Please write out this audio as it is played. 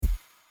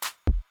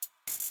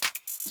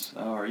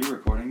this. Oh, are you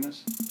recording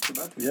this?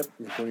 Yep,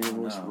 recording your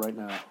voice right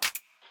now.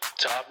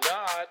 Top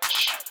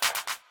notch.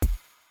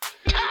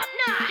 Top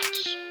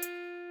notch.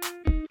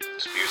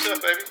 Spew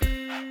stuff, baby.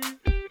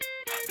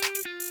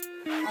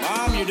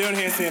 Mom, you're doing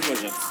handstand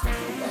push-ups.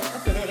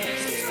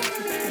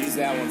 Use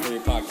that one for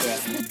your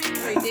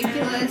podcast.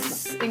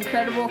 Ridiculous,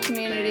 incredible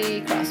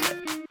community CrossFit.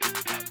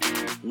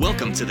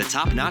 Welcome to the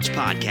Top Notch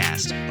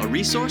Podcast, a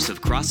resource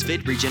of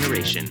CrossFit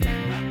Regeneration.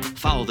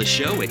 Follow the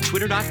show at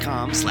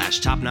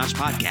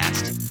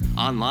twitter.com/topnotchpodcast,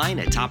 online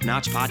at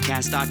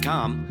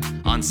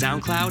topnotchpodcast.com, on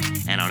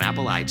SoundCloud, and on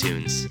Apple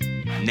iTunes.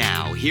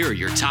 Now, here are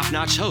your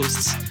top-notch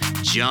hosts,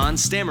 John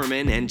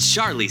Stammerman and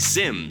Charlie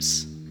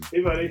Sims.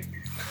 Hey, buddy.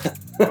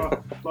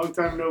 Long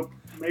time no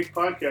make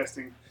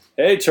podcasting.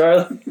 Hey,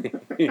 Charlie.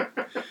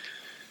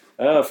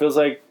 It feels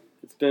like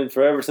it's been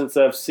forever since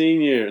I've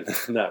seen you.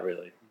 Not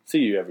really. See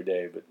you every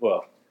day, but,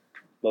 well,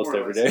 most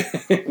every day,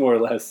 more or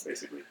less.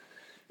 Basically.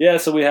 Yeah,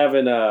 so we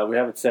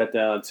haven't sat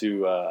down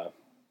to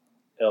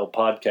El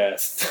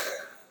Podcast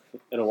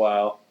in a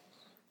while.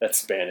 That's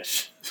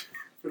Spanish.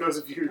 For those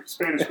of you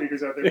Spanish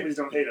speakers out there, please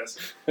don't hate us.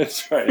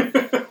 That's right.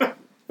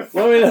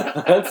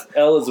 Well, that's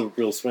El is a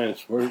real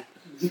Spanish word.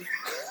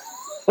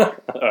 All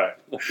right.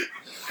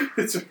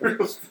 It's a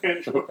real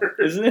Spanish word.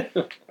 Isn't it?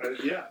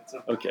 Yeah.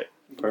 Okay,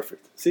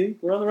 perfect. See,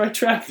 we're on the right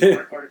track It's an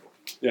there. article.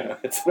 Yeah,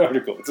 it's an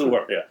article. It's a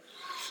word, yeah.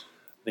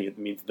 I think it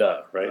means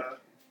the, right?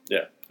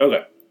 Yeah.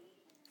 Okay.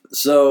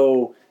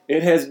 So,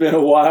 it has been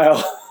a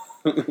while.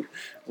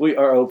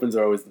 Our opens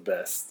are always the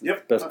best.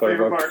 Yep. Best my part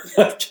of our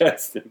favorite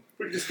podcasting.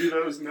 We can just do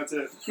those and that's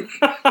it.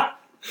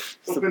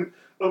 Open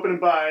and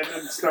buy and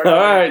then start. All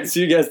right.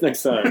 See you guys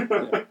next time.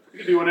 Yeah. We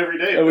could do one every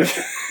day.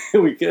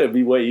 We could. It'd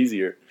be way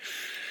easier.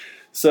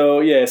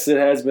 So, yes, it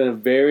has been a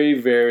very,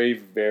 very,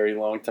 very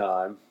long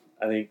time.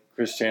 I think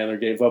Chris Chandler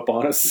gave up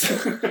on us.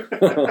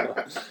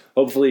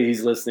 Hopefully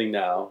he's listening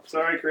now.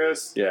 Sorry,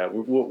 Chris. Yeah,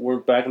 we're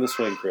back in the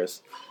swing,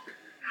 Chris.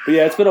 But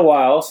yeah, it's been a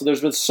while, so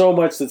there's been so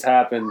much that's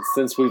happened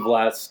since we've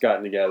last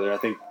gotten together. I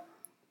think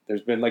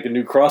there's been like a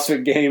new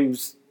CrossFit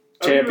Games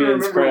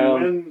champions I don't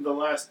crown. remember when the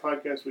last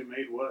podcast we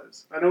made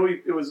was. I know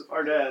it was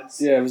our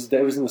dad's. Yeah, it was in the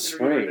Interviewed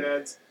spring. Our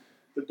dad's.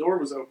 The door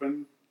was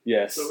open,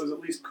 Yes. so it was at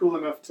least cool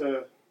enough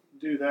to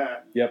do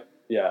that. Yep.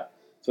 Yeah.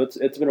 So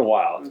it's been a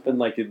while. It's been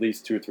like at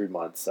least 2 or 3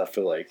 months. I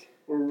feel like.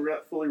 We're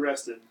fully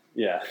rested.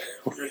 Yeah,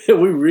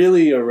 we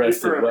really are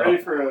rested Ready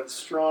for a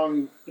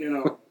strong,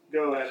 go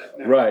at it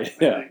now. Right, I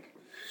yeah. think.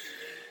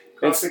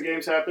 CrossFit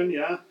Games happen,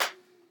 yeah.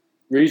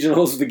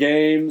 Regionals, the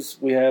games.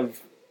 We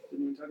have.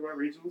 Didn't even talk about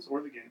regionals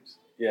or the games.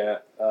 Yeah.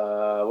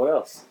 What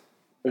else?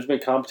 There's been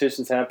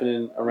competitions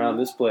happening around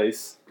this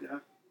place. Yeah.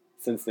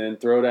 Since then,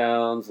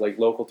 throwdowns, like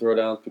local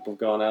throwdowns, people have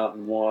gone out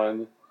and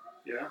won.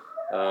 Yeah.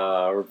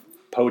 Or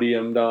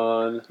podiumed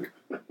on,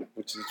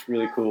 which is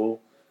really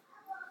cool.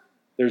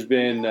 There's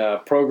been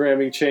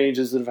programming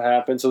changes that have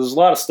happened. So there's a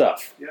lot of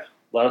stuff. Yeah.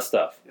 A lot of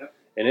stuff. Yep.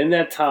 And in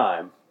that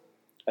time,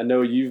 I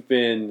know you've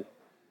been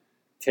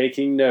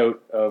taking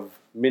note of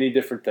many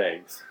different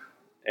things.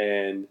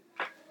 And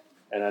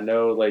I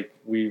know like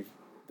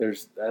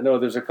there's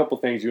a couple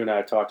things you and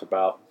I talked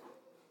about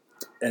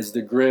as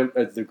the gym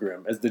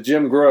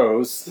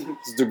grows,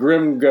 as the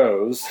grim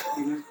goes.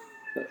 Mm-hmm.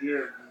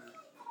 Yeah.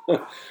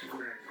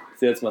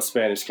 See, that's my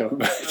Spanish coming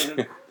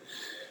back.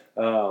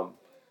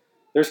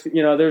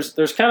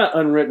 There's kind of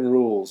unwritten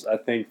rules, I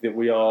think, that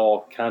we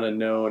all kind of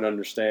know and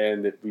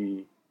understand that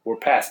were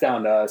passed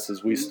down to us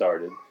as we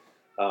started.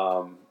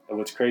 And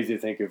what's crazy to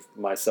think of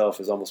myself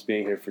as almost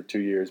being here for 2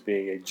 years,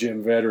 being a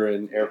gym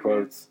veteran, air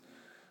quotes.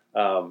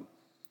 But,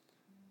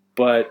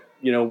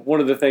 one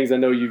of the things I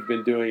know you've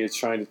been doing is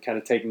trying to kind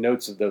of take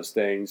notes of those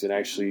things and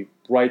actually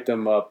write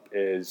them up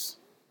as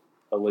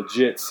a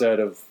legit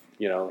set of,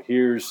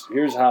 here's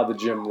how the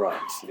gym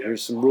runs.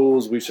 Here's some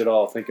rules we should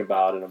all think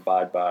about and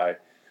abide by.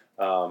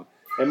 And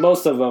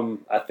most of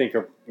them, I think,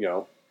 are,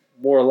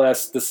 more or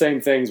less the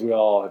same things we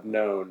all have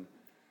known,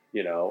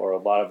 or a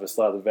lot of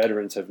the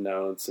veterans have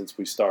known since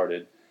we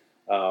started.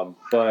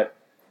 But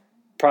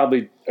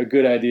probably a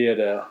good idea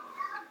to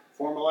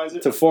Formalize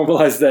it?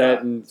 formalize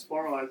that and let's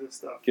formalize this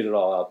stuff. get it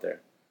all out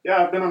there.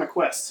 Yeah, I've been on a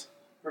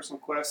personal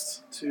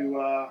quest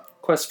to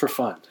Quest for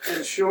fun.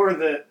 ensure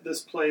that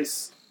this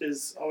place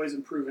is always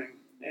improving.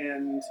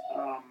 And,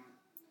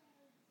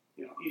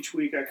 each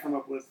week I come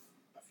up with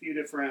a few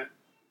different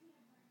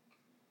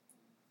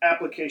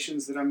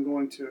applications that I'm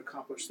going to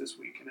accomplish this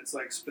week. And it's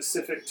like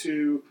specific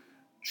to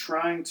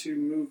trying to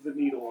move the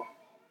needle,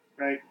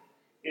 right,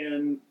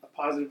 in a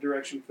positive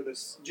direction for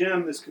this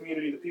gym, this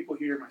community, the people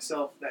here,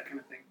 myself, that kind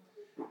of thing.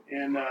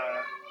 And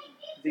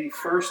the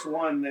first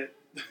one that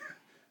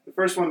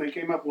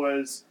came up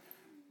was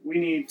we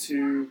need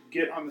to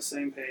get on the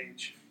same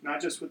page,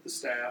 not just with the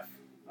staff,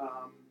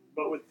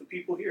 but with the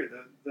people here,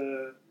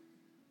 the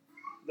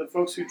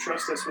folks who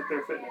trust us with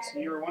their fitness.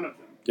 You are one of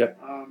them. Yep.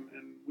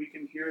 And we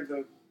can hear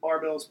the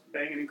barbells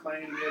banging and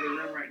clanging in the other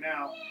room right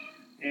now.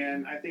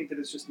 And I think that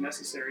it's just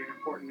necessary and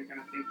important to kind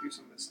of think through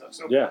some of this stuff.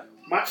 So Yeah.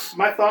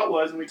 my thought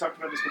was, and we talked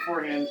about this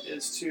beforehand,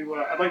 is to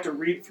I'd like to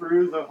read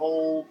through the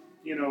whole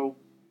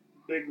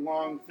big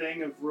long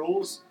thing of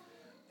rules,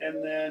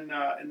 and then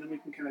we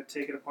can kind of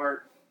take it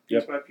apart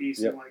piece by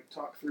piece and like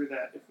talk through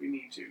that if we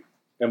need to.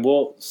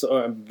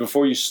 And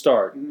before you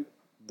start,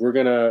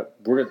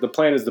 the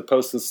plan is to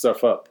post this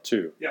stuff up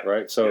too,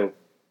 right? So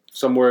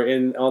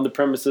somewhere on the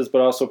premises,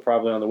 but also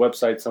probably on the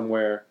website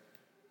somewhere.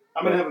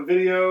 I'm going to have a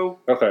video.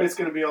 Okay. It's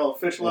going to be all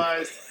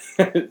officialized.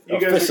 You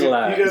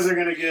guys are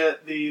going to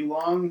get the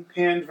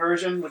longhand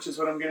version, which is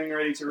what I'm getting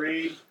ready to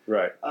read.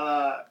 Right.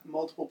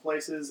 Multiple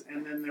places,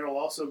 and then there will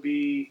also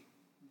be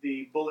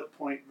the bullet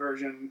point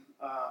version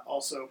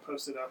also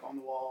posted up on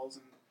the walls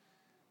and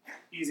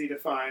easy to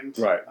find.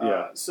 Right.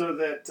 So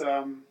that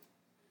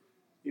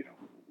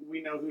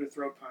we know who to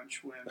throw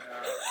punch when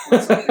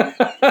something.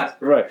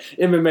 Right.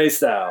 MMA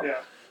style. Yeah.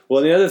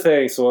 Well, the other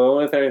thing. So the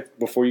only thing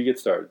before you get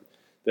started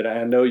that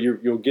I know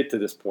you'll get to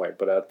this point,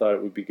 but I thought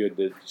it would be good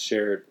to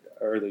share it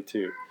early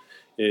too,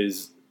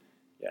 is,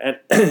 and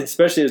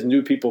especially as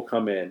new people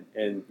come in,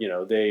 and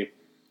they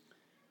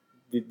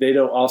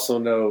don't also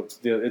know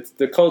it's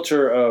the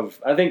culture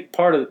of, I think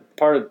part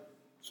of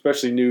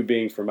especially new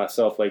being for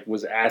myself, like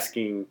was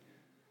asking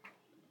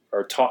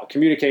or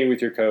communicating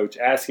with your coach,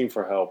 asking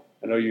for help.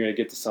 I know you're going to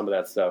get to some of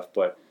that stuff,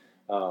 but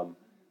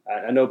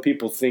I know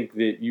people think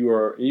that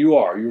you're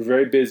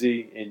very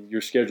busy and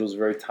your schedule is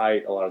very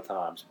tight a lot of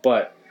times,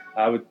 but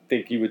I would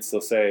think you would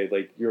still say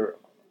like you're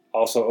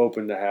also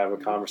open to have a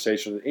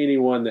conversation with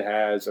anyone that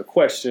has a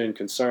question,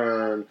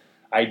 concern,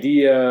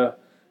 idea,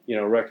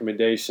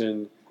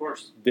 recommendation, Of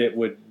course, that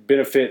would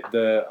benefit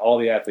all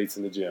the athletes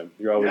in the gym.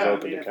 You're always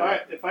open to come.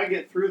 If I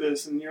get through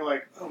this and you're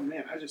like, oh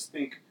man, I just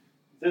think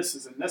this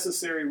is a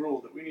necessary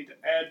rule that we need to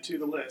add to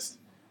the list,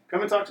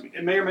 come and talk to me.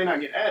 It may or may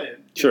not get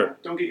added. Sure.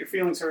 Don't get your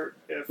feelings hurt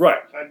if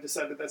I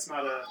decide that that's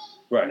not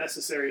a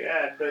necessary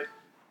add. But,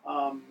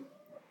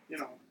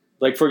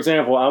 Like, for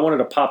example, I wanted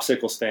a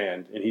popsicle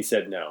stand, and he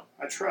said no.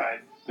 I tried.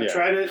 I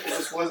tried it. It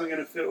just wasn't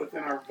going to fit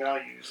within our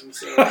values. And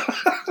so,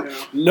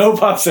 No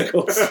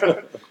popsicles.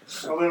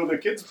 Although the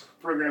kids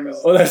program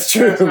is that's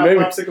true. Maybe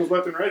popsicles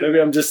left and right. Maybe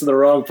I'm just in the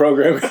wrong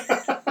program.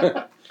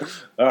 All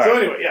right. So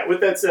anyway, with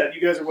that said,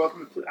 you guys are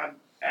welcome to. I'm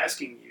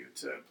asking you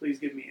to please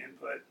give me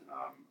input.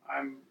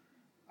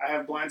 I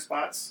have blind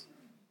spots.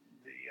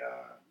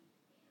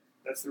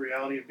 That's the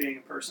reality of being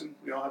a person.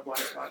 We all have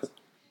blind spots.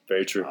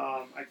 Very true.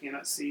 I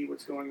cannot see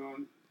what's going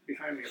on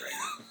behind me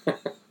right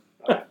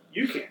now.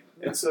 You can.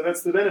 And so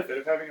that's the benefit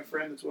of having a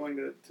friend that's willing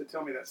to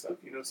tell me that stuff.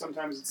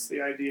 Sometimes it's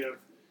the idea of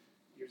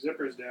your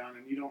zipper's down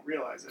and you don't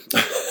realize it.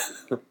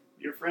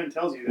 Your friend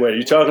tells you that. Wait, are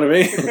you talking to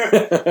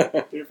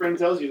me? Your friend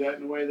tells you that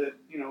in a way that,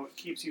 it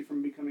keeps you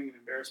from becoming an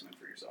embarrassment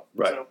for yourself.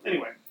 Right. So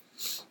anyway.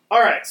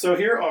 All right. So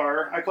here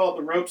are, I call it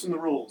the ropes and the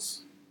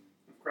rules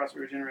of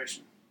CrossFit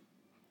Regeneration.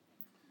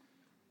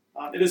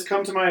 It has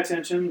come to my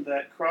attention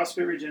that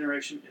CrossFit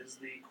Regeneration is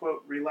the,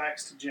 quote,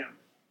 relaxed gym.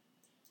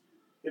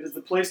 It is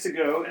the place to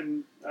go,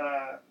 and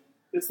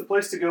it's the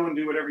place to go and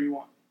do whatever you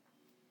want.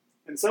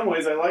 In some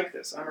ways, I like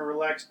this. I'm a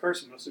relaxed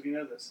person. Most of you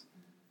know this.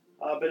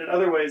 But in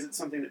other ways, it's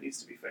something that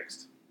needs to be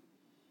fixed.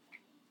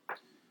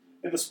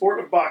 In the sport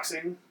of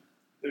boxing,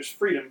 there's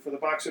freedom for the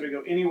boxer to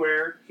go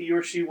anywhere he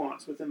or she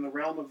wants within the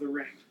realm of the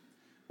ring.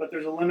 But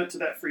there's a limit to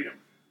that freedom.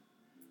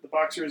 The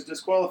boxer is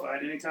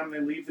disqualified anytime they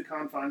leave the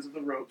confines of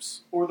the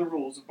ropes or the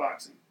rules of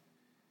boxing.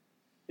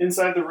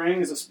 Inside the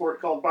ring is a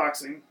sport called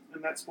boxing,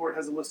 and that sport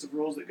has a list of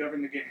rules that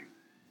govern the game.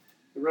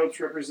 The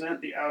ropes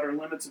represent the outer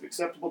limits of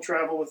acceptable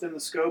travel within the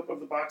scope of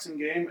the boxing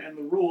game, and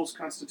the rules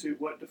constitute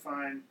what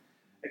define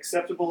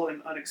acceptable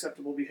and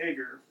unacceptable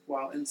behavior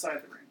while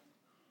inside the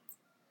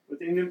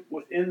ring.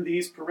 Within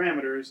these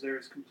parameters, there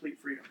is complete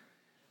freedom.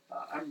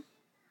 I'm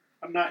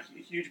not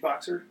a huge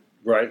boxer.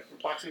 Right.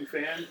 A boxing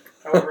fan.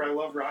 However, I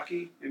love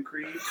Rocky and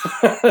Creed.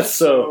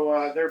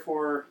 so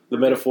therefore,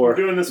 we're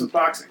doing this with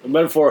boxing. The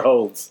metaphor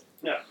holds.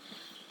 Yeah.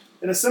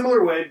 In a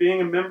similar way,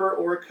 being a member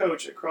or a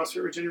coach at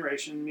CrossFit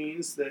Regeneration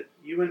means that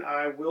you and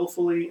I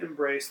willfully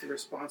embrace the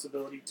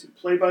responsibility to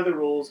play by the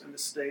rules and to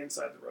stay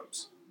inside the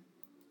ropes.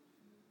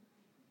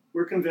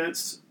 We're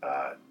convinced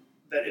that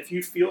if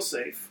you feel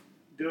safe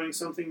doing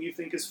something you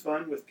think is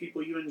fun with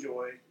people you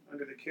enjoy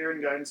under the care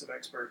and guidance of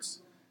experts,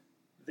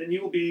 then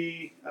there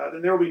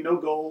will be no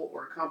goal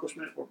or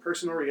accomplishment or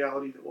personal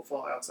reality that will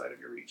fall outside of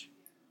your reach.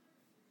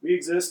 We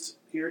exist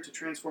here to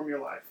transform your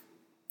life.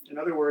 In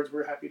other words,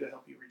 we're happy to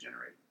help you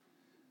regenerate.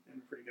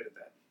 And we're pretty good at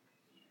that.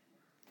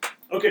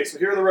 Okay, so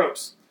here are the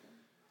ropes.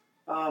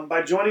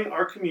 By joining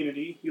our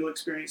community, you'll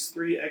experience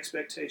 3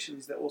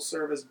 expectations that will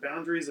serve as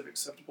boundaries of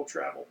acceptable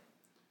travel.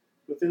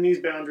 Within these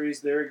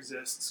boundaries, there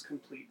exists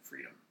complete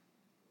freedom.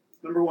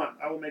 Number 1,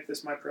 I will make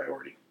this my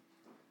priority.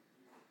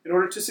 In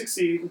order to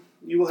succeed,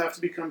 you will have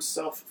to become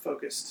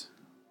self-focused.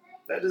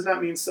 That does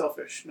not mean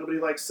selfish. Nobody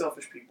likes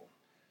selfish people.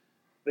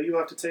 But you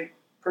have to take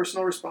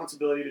personal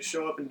responsibility to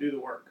show up and do the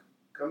work.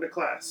 Come to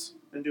class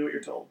and do what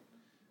you're told.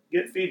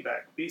 Get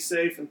feedback, be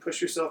safe, and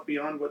push yourself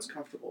beyond what's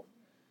comfortable.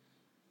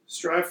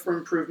 Strive for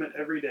improvement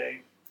every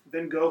day,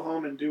 then go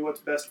home and do what's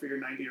best for your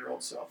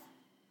 90-year-old self.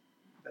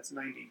 That's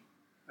 90.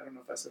 I don't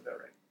know if I said that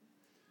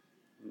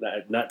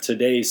right. Not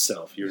today's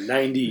self, your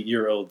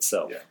 90-year-old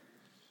self. Yeah.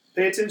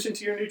 Pay attention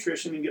to your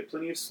nutrition and get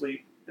plenty of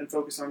sleep and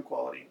focus on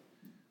quality.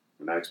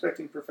 We're not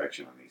expecting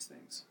perfection on these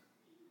things.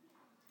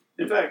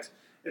 In fact,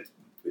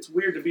 it's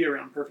weird to be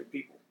around perfect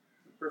people.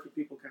 Perfect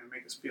people kind of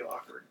make us feel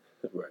awkward.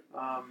 Right.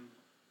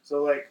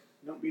 So, like,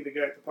 don't be the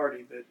guy at the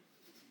party that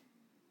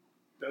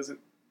doesn't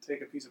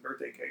take a piece of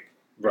birthday cake.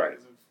 Right.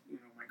 Because of,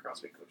 my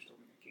CrossFit coach told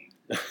me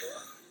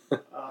I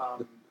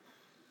can't.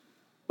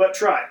 But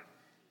try,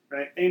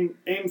 right?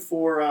 Aim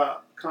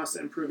for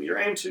constant improvement. Your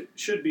aim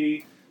should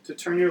be to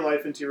turn your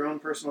life into your own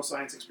personal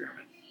science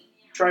experiment.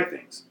 Try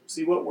things,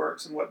 see what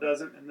works and what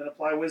doesn't, and then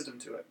apply wisdom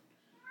to it.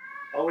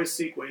 Always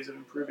seek ways of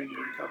improving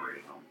your recovery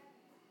at home.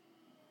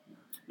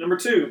 Number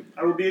 2,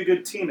 I will be a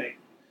good teammate.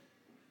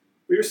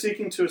 We are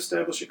seeking to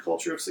establish a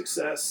culture of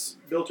success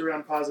built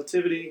around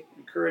positivity,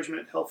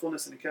 encouragement,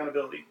 helpfulness, and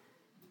accountability.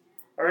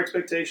 Our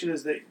expectation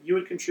is that you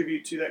would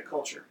contribute to that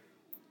culture.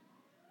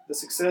 The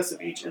success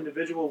of each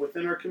individual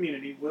within our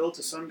community will,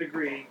 to some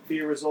degree, be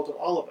a result of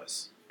all of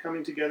us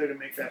coming together to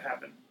make that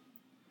happen.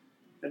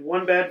 And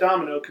one bad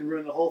domino can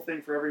ruin the whole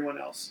thing for everyone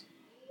else.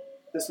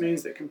 This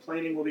means that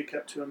complaining will be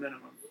kept to a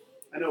minimum.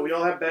 I know we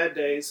all have bad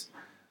days,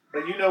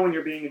 but you know when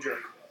you're being a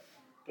jerk.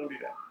 Don't do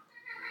that.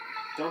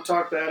 Don't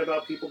talk bad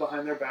about people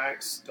behind their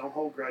backs. Don't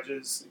hold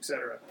grudges,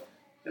 etc.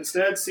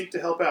 Instead, seek to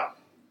help out.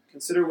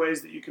 Consider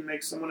ways that you can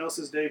make someone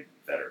else's day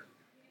better.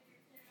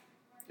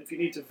 If you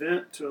need to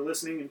vent to a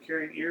listening and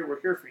caring ear, we're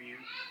here for you.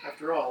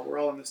 After all, we're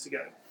all in this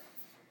together.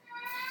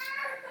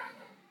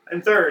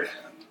 And third,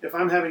 if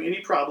I'm having any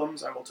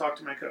problems, I will talk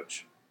to my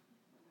coach.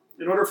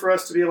 In order for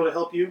us to be able to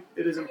help you,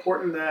 it is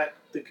important that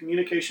the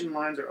communication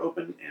lines are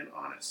open and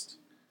honest.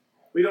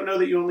 We don't know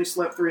that you only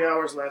slept 3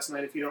 hours last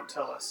night if you don't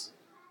tell us.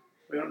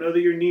 We don't know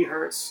that your knee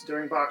hurts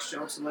during box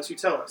jumps unless you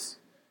tell us.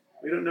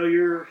 We don't know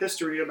your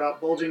history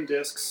about bulging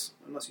discs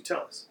unless you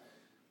tell us.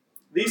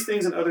 These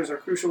things and others are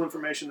crucial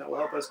information that will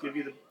help us give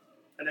you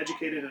an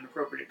educated and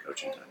appropriate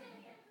coaching time.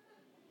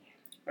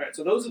 All right,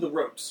 so those are the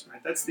ropes.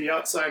 Right? That's the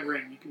outside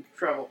ring. You can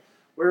travel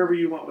wherever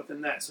you want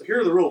within that. So here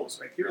are the rules.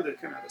 Right? Here are the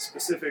kind of the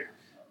specific.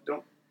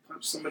 Don't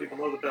punch somebody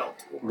below the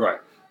belt, or Right.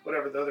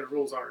 whatever the other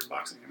rules are in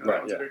boxing. That Right,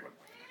 one's yeah. a big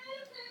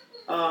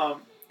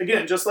one.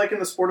 Again, just like in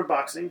the sport of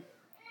boxing,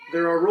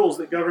 there are rules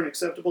that govern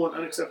acceptable and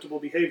unacceptable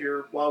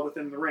behavior while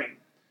within the ring.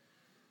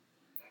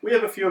 We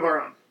have a few of our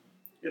own.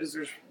 It is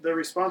the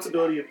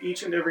responsibility of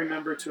each and every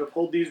member to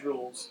uphold these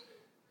rules,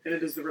 and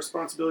it is the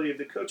responsibility of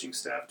the coaching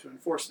staff to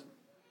enforce them.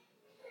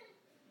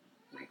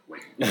 Wink,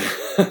 wink.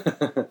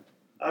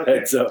 Okay.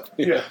 Heads up.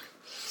 Yeah.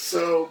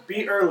 So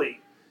be early.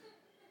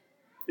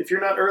 If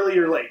you're not early,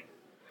 you're late.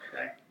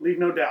 Okay? Leave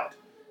no doubt.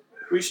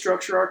 We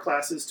structure our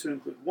classes to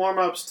include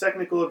warm-ups,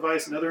 technical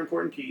advice, and other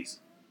important keys.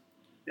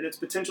 And it's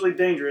potentially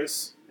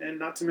dangerous, and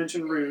not to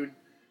mention rude,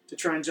 to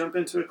try and jump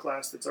into a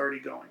class that's already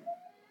going.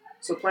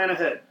 So plan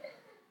ahead.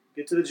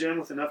 Get to the gym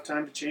with enough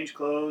time to change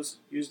clothes,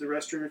 use the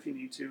restroom if you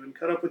need to, and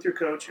cut up with your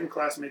coach and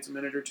classmates a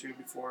minute or two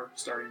before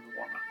starting the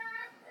warm-up.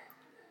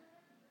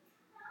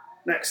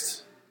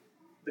 Next,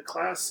 the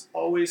class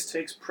always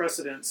takes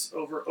precedence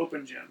over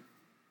open gym.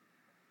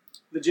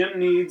 The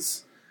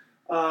needs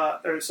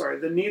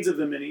of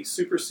the many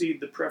supersede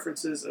the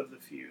preferences of the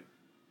few.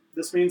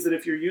 This means that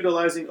if you're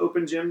utilizing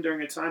open gym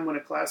during a time when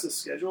a class is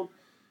scheduled,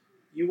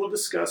 you will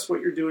discuss what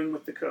you're doing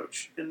with the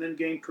coach and then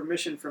gain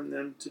permission from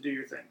them to do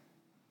your thing.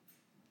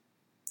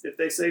 If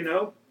they say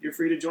no, you're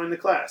free to join the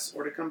class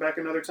or to come back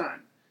another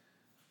time.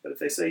 But if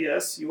they say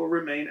yes, you will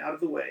remain out of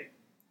the way.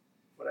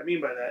 What I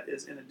mean by that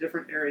is in a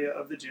different area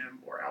of the gym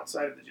or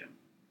outside of the gym.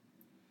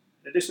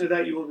 In addition to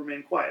that, you will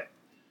remain quiet.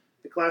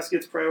 The class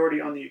gets priority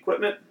on the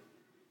equipment,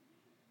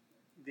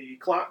 the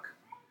clock,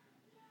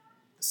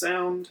 the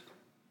sound,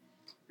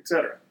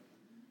 etc.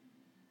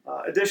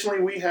 Additionally,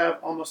 we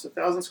have almost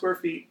 1,000 square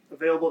feet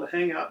available to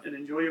hang out and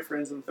enjoy your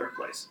friends in the third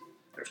place.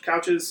 There's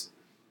couches,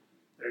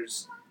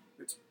 it's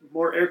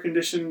more air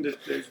conditioned,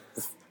 there's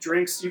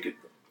drinks. You could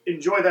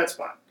enjoy that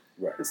spot.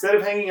 Right. Instead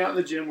of hanging out in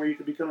the gym where you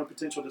could become a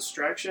potential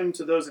distraction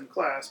to those in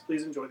class,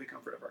 please enjoy the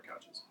comfort of our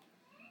couches.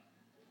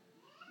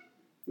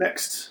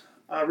 Next,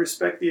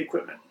 respect the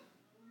equipment.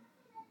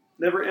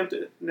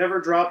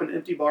 Never drop an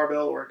empty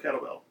barbell or a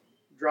kettlebell.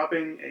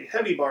 Dropping a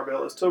heavy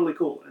barbell is totally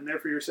cool and there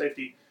for your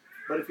safety,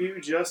 but if you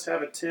just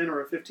have a 10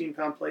 or a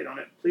 15-pound plate on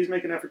it, please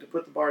make an effort to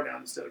put the bar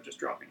down instead of just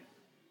dropping it.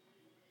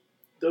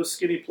 Those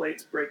skinny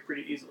plates break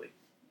pretty easily.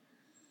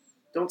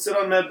 Don't sit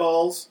on med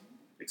balls,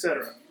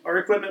 etc. Our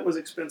equipment was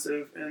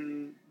expensive,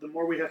 and the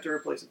more we have to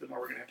replace it, the more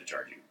we're going to have to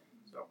charge you.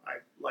 So I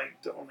like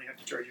to only have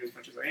to charge you as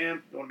much as I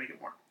am. Don't want to make it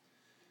more.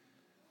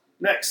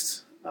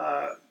 Next,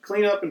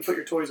 clean up and put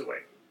your toys away.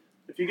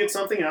 If you get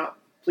something out,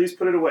 please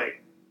put it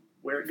away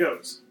where it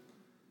goes.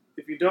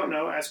 If you don't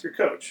know, ask your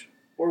coach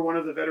or one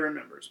of the veteran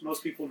members.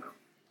 Most people know.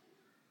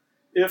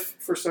 If,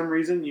 for some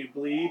reason, you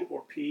bleed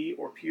or pee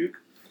or puke,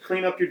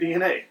 clean up your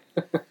DNA.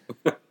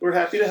 We're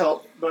happy to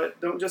help, but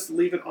don't just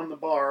leave it on the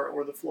bar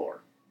or the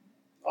floor.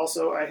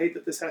 Also, I hate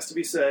that this has to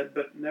be said,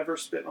 but never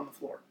spit on the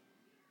floor.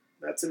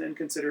 That's an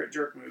inconsiderate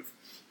jerk move.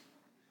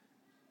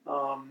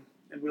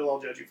 And we'll all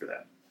judge you for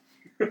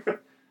that.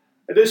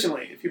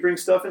 Additionally, if you bring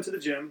stuff into the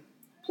gym,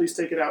 please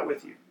take it out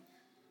with you.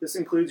 This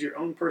includes your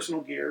own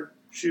personal gear,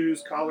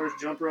 shoes, collars,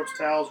 jump ropes,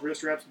 towels,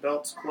 wrist wraps,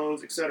 belts,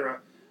 clothes, etc.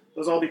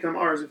 Those all become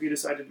ours if you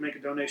decided to make a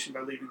donation by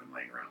leaving them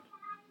laying around.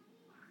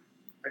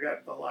 I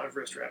got a lot of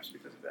wrist wraps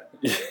because of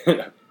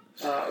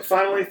that.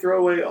 Finally, throw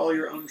away all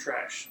your own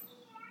trash.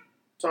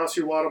 Toss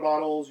your water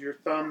bottles, your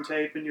thumb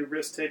tape, and your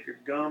wrist tape, your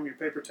gum, your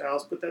paper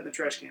towels. Put that in the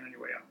trash can on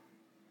your way out.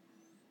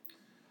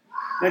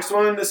 Next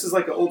one, this is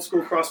like an old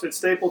school CrossFit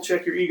staple.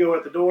 Check your ego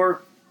at the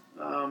door.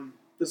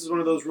 This is one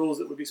of those rules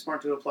that would be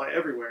smart to apply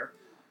everywhere.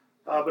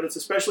 But it's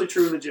especially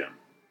true in the gym.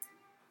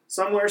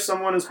 Somewhere,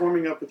 someone is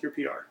warming up with your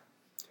PR.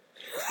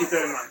 Keep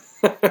that in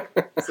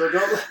mind. So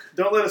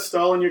don't let a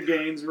stall in your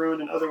gains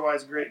ruin an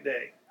otherwise great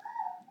day.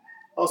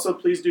 Also,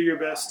 please do your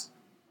best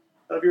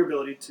of your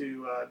ability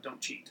to don't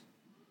cheat.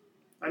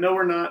 I know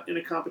we're not in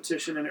a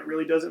competition and it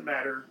really doesn't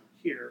matter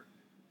here,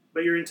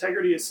 but your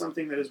integrity is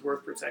something that is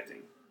worth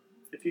protecting.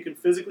 If you can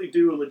physically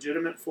do a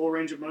legitimate full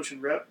range of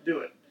motion rep, do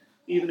it,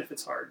 even if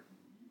it's hard.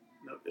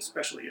 No,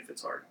 especially if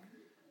it's hard.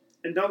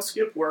 And don't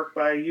skip work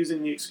by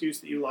using the excuse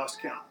that you lost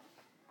count.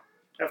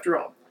 After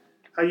all,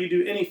 how you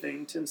do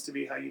anything tends to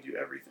be how you do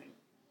everything.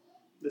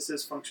 This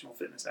is functional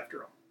fitness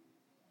after all.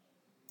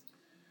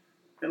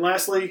 And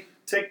lastly,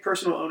 take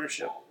personal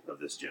ownership of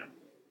this gym.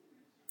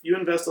 You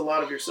invest a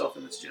lot of yourself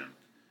in this gym.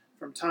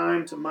 From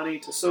time to money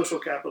to social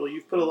capital,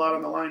 you've put a lot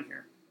on the line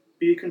here.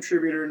 Be a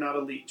contributor, not a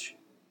leech.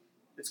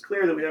 It's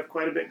clear that we have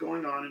quite a bit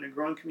going on and a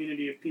growing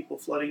community of people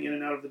flooding in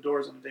and out of the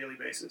doors on a daily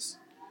basis.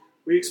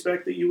 We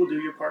expect that you will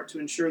do your part to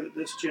ensure that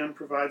this gym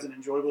provides an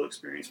enjoyable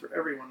experience for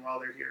everyone while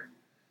they're here.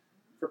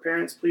 For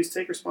parents, please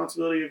take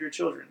responsibility of your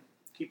children.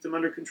 Keep them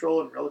under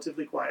control and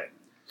relatively quiet.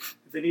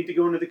 If they need to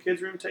go into the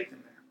kids' room, take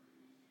them there.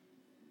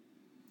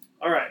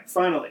 All right,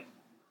 finally,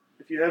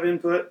 if you have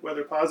input,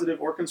 whether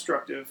positive or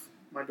constructive,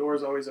 my door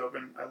is always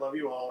open. I love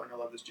you all, and I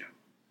love this gym.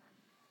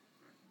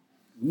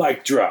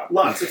 Mic drop.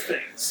 Lots of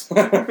things.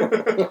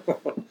 I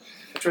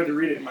tried to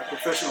read it in my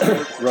professional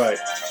voice. Right.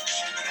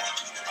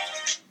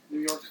 New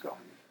York's calling.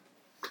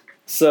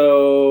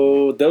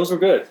 So those were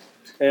good.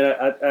 And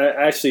I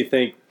actually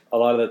think a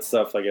lot of that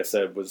stuff, like I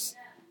said, was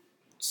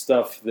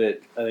stuff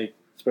that I think,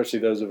 especially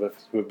those of us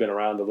who have been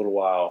around a little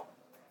while,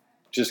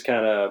 just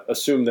kind of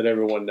assume that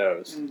everyone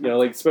knows. Mm-hmm. You know,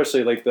 like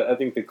especially like I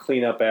think the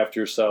clean up after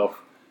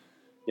yourself.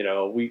 You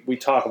know, we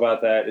talk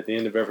about that at the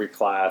end of every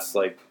class.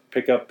 Like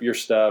pick up your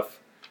stuff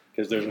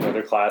because there's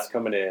another class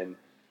coming in.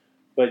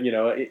 But you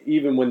know,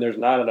 even when there's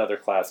not another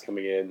class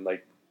coming in,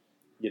 like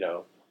you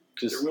know,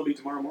 just There will be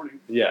tomorrow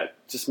morning. yeah,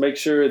 just make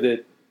sure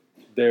that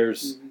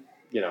there's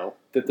you know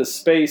that the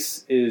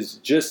space is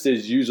just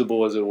as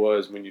usable as it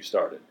was when you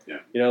started. Yeah.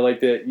 You know,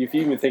 like that. If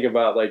you even think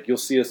about like you'll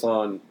see us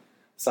on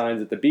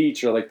signs at the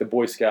beach or like the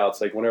Boy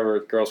Scouts, like whenever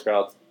Girl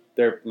Scouts,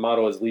 their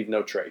motto is "Leave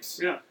no trace."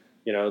 Yeah.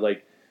 You know,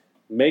 like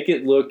make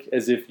it look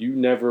as if you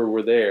never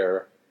were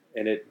there,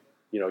 and it,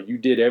 you know, you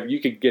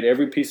could get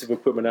every piece of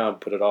equipment out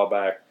and put it all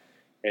back,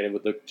 and it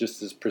would look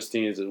just as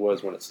pristine as it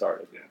was when it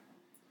started. Yeah.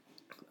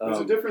 There's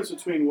a difference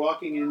between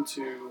walking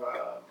into.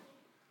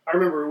 I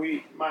remember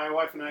my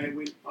wife and I,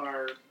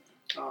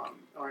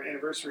 our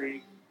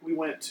anniversary, we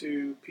went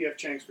to P.F.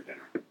 Chang's for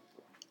dinner.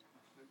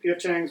 P.F.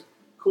 Chang's,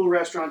 cool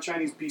restaurant,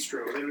 Chinese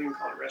bistro. They don't even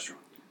call it a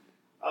restaurant.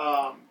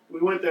 We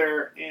went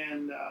there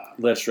and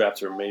Lead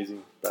straps are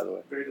amazing, by the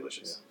way. very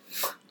delicious.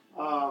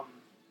 Yeah.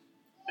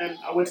 And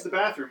I went to the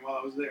bathroom while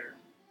I was there,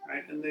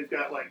 right? And they've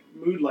got like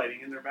mood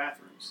lighting in their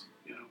bathrooms,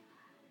 you know.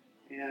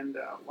 And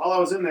while I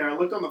was in there, I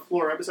looked on the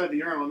floor right beside the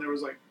urinal, and there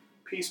was like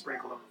pee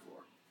sprinkled on the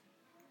floor.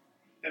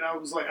 And I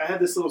was like, I had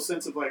this little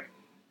sense of like,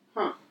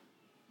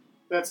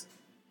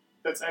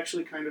 that's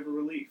actually kind of a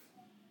relief,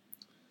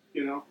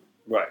 you know.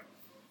 Right.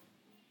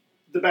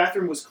 The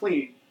bathroom was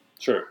clean,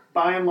 Sure.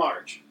 by and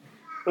large,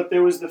 but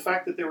there was the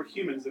fact that there were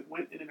humans that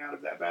went in and out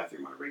of that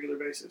bathroom on a regular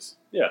basis.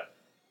 Yeah.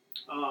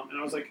 And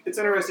I was like, it's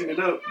interesting to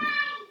note,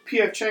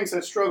 P.F. Chang's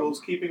has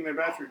struggles keeping their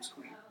bathrooms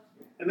clean.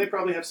 And they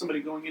probably have somebody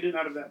going in and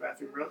out of that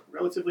bathroom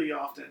relatively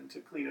often to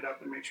clean it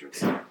up and make sure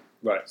it's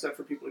Right. set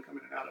for people to come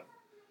in and out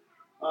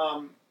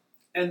of.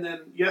 And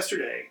then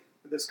yesterday,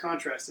 this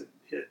contrast had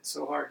hit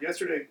so hard.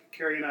 Yesterday,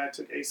 Carrie and I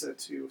took Asa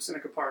to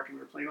Seneca Park, and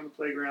we were playing on the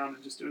playground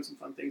and just doing some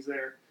fun things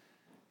there.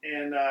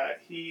 And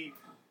he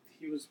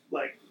was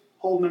like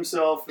holding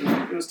himself, and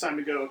it was time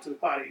to go to the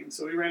potty. And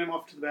so we ran him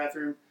off to the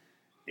bathroom,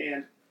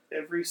 and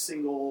every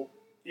single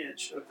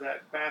inch of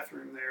that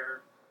bathroom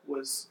there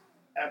was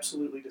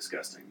absolutely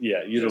disgusting.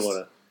 Yeah, you don't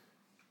want to.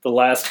 The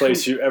last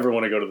place you ever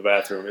want to go to the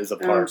bathroom is a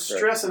And park. I'm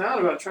stressing out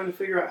about trying to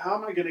figure out how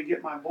am I going to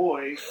get my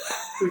boy,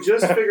 who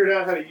just figured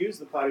out how to use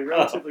the potty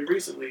relatively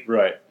recently,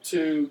 Right.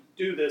 to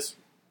do this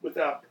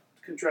without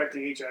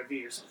contracting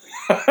HIV or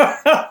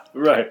something.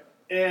 Right.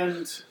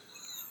 And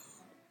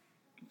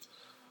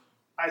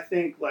I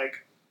think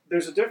like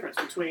there's a difference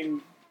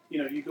between, you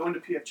know, you go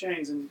into P.F.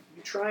 Chang's and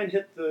you try and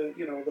hit the,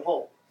 you know, the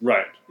hole.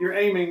 Right. You're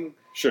aiming,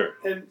 Sure.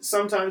 and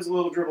sometimes a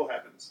little dribble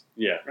happens,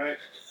 Yeah. right?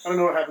 I don't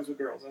know what happens with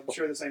girls. I'm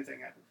sure the same thing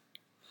happens.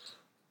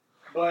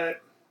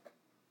 But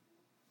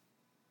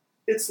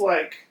it's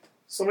like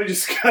somebody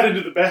just got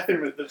into the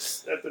bathroom at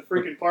the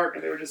freaking park,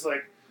 and they were just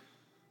like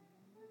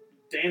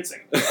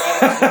dancing,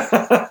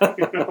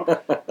 you know,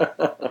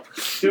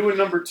 doing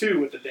number 2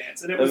 with the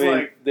dance, and it was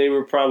like they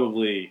had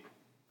probably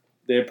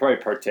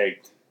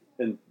partaked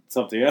in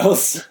something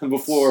else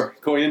before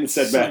going into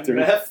said bathroom.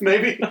 Meth,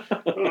 maybe.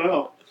 I don't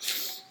know.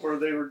 Or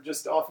they were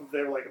just off of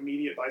their like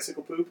immediate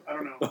bicycle poop. I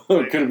don't know.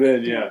 It could have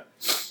been, yeah.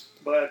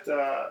 But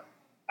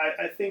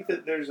I think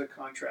that there's a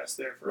contrast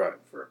there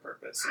for a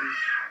purpose. And,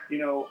 you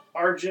know,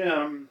 our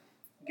gym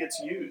gets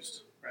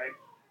used, right?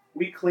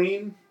 We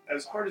clean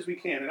as hard as we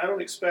can. And I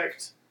don't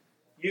expect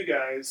you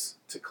guys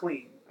to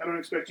clean. I don't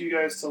expect you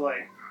guys to,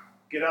 like,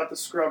 get out the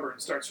scrubber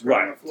and start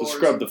scrubbing the floors. To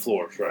scrub the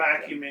floors,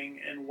 right. Vacuuming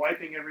and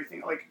wiping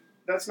everything. Like,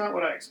 that's not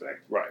what I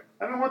expect. Right.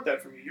 I don't want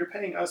that from you. You're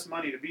paying us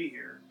money to be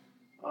here.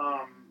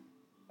 I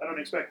don't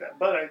expect that.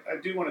 But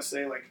I do want to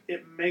say, like,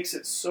 it makes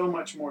it so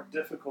much more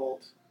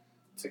difficult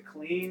to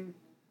clean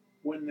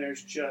when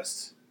there's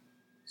just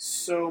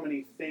so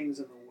many things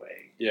in the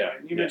way. Yeah. Right?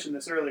 You mentioned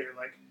this earlier.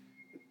 Like,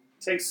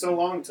 it takes so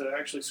long to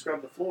actually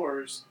scrub the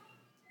floors.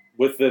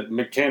 With the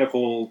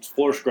mechanical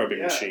floor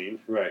scrubbing machine.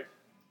 Right.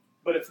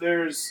 But if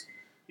there's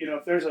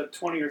a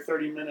 20 or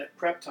 30 minute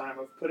prep time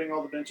of putting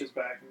all the benches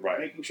back and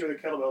making sure the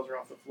kettlebells are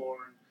off the floor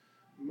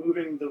and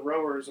moving the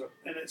rowers,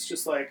 and it's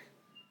just like,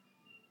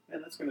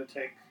 man, that's going to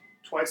take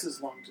twice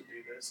as long to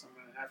do this. I'm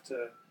going to have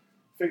to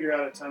figure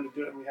out a time to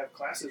do it, and we have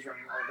classes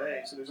running all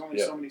day, so there's only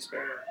so many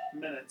spare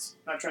minutes.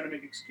 Not trying to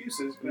make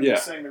excuses, but I'm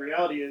just saying the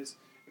reality is,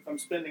 if I'm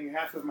spending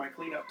half of my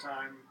cleanup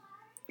time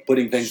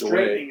putting things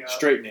away,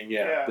 straightening,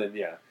 then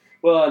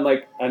Well, and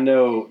like, I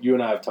know you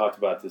and I have talked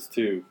about this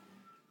too.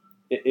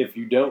 If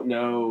you don't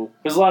know,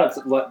 because a lot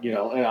of, you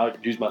know, and I'll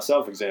use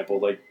myself example,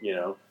 like, you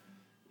know,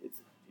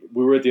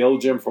 we were at the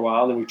old gym for a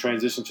while, then we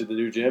transitioned to the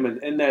new gym,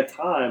 and in that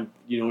time,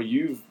 you know,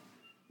 you've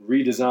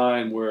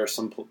redesigned where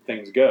some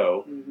things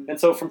go, and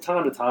so from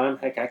time to time,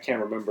 heck, I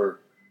can't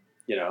remember,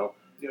 you know,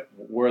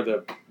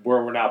 where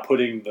we're now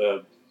putting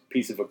the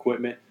piece of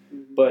equipment,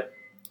 but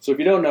so if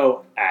you don't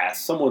know,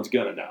 ask. Someone's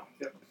gonna know,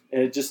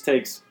 and it just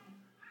takes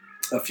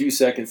a few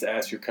seconds to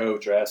ask your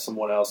coach or ask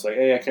someone else, like,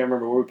 hey, I can't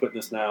remember where we're putting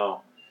this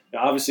now.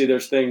 Now, obviously,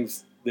 there's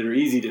things that are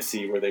easy to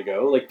see where they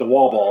go, like the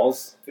wall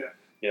balls. Yeah.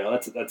 You know,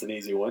 that's an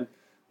easy one.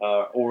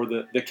 Or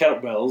the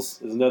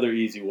kettlebells is another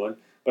easy one.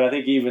 But I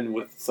think even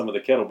with some of the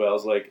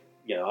kettlebells, like,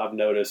 you know, I've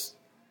noticed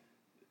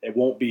it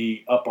won't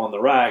be up on the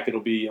rack. It'll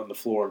be on the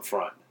floor in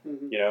front,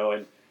 you know.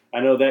 And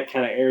I know that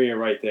kind of area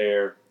right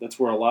there, that's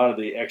where a lot of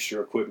the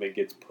extra equipment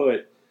gets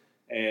put.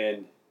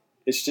 And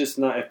it's just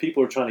not, if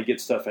people are trying to get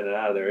stuff in and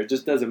out of there, it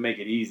just doesn't make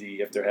it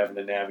easy if they're having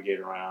to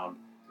navigate around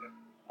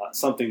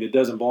something that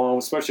doesn't belong,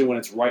 especially when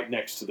it's right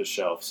next to the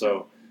shelf.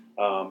 So,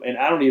 and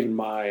I don't even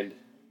mind,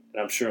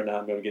 and I'm sure now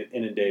I'm going to get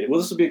inundated. Well,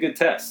 this will be a good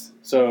test.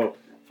 So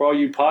for all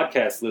you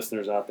podcast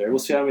listeners out there, we'll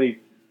see how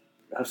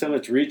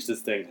much reach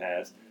this thing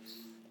has.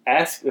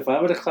 Ask, if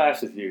I'm in a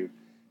class with you,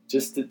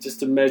 just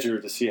to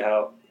measure to see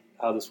how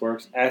this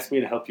works, ask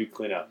me to help you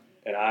clean up,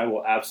 and I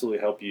will absolutely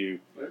help you.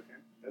 Okay,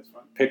 that's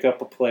fine. Pick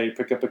up a plate,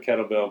 pick up a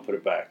kettlebell, and put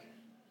it back.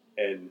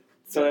 And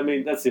so, I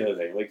mean, that's the other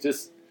thing. Like,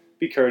 just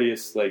be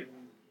courteous. Like,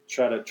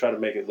 try to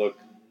make it look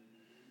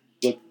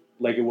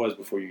like it was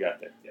before you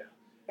got there. Yeah,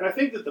 and I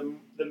think that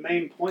the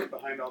main point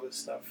behind all this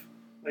stuff,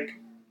 like,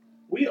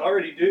 we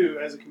already do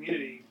as a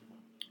community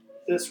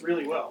this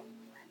really well,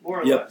 more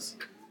or less.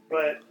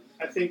 But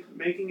I think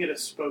making it a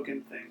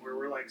spoken thing where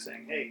we're like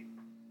saying, hey,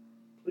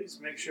 please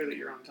make sure that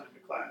you're on time to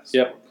class.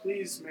 Yep. Or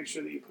please make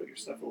sure that you put your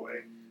stuff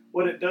away.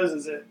 What it does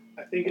is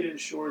I think it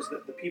ensures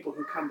that the people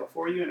who come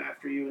before you and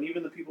after you, and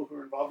even the people who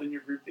are involved in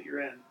your group that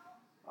you're in,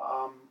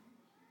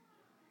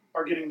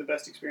 are getting the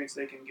best experience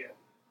they can get.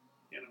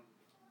 You know,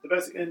 the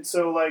best. And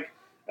so, like,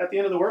 at the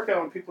end of the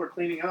workout, when people are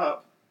cleaning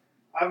up,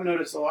 I've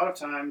noticed a lot of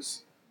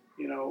times,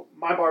 you know,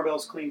 my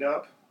barbell's cleaned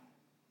up,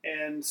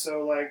 and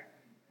so, like,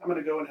 I'm going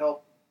to go and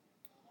help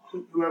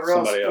whoever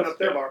else put up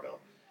their barbell.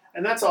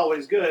 And that's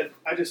always good.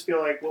 I just feel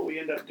like what we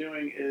end up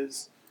doing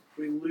is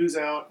we lose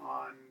out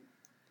on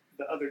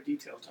the other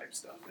detail type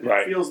stuff. And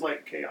it feels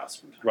like chaos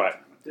from time to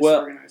time.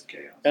 Disorganized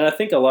chaos. And I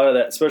think a lot of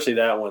that, especially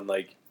that one,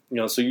 like, you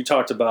know, so you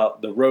talked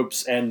about the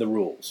ropes and the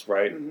rules,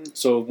 right? Mm-hmm.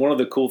 So one of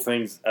the cool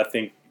things I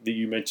think that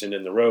you mentioned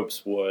in the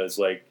ropes was,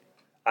 like,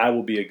 I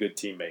will be a good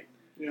teammate.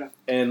 Yeah.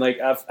 And, like,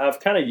 I've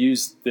kind of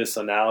used this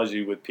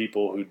analogy with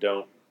people who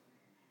don't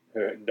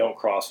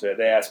CrossFit.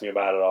 They ask me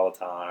about it all the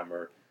time,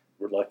 or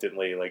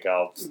reluctantly, like,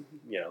 I'll,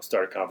 you know,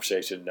 start a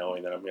conversation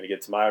knowing that I'm going to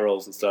get to my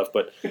roles and stuff.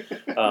 But,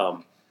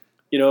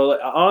 you know,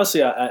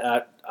 honestly,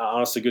 I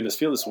honestly, goodness,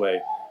 feel this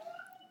way.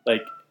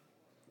 Like,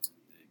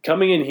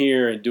 coming in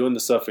here and doing the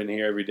stuff in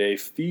here every day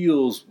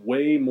feels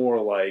way more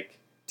like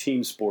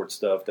team sport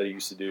stuff that I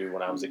used to do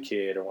when I was a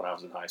kid or when I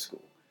was in high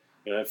school.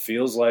 You know, it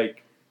feels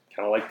like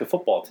kind of like the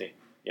football team,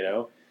 you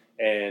know.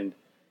 And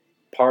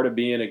part of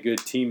being a good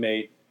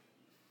teammate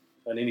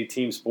on any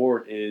team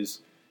sport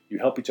is you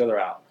help each other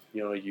out.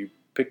 You know, you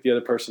pick the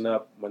other person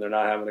up when they're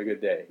not having a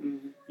good day.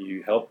 Mm-hmm.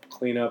 You help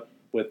clean up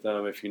with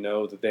them if you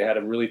know that they had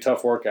a really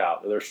tough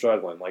workout or they're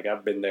struggling. Like,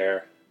 I've been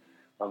there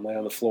I'm laying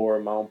on the floor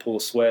in my own pool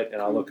of sweat,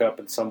 and I look up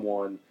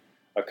and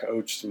a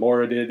coach,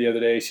 Maura did the other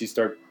day, she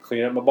started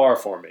cleaning up my bar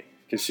for me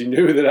because she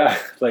knew that I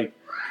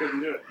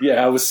Couldn't do it.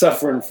 Yeah, I was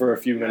suffering for a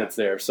few minutes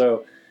there.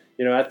 So,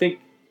 I think,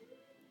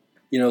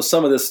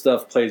 some of this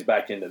stuff plays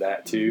back into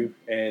that too.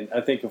 And I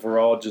think if we're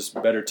all just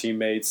better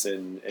teammates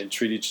and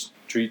treat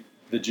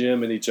the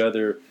gym and each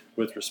other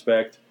with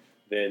respect,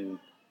 then,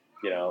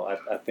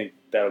 I think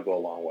that'll go a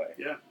long way.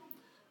 Yeah.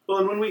 Well,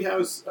 and when we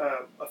have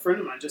a friend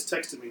of mine just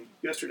texted me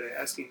yesterday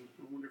asking,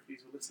 I wonder if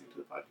he's listening to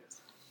the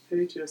podcast.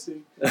 Hey,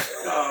 Jesse.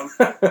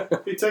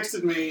 He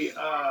texted me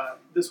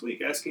this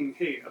week asking,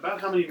 hey,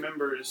 about how many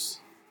members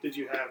did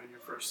you have in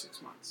your first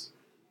 6 months?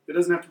 It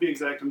doesn't have to be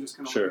exact. I'm just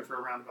kind of looking for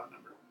a roundabout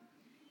number.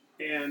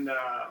 And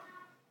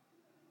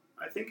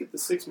I think at the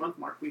 6-month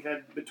mark, we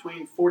had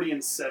between 40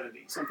 and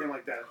 70, something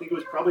like that. I think it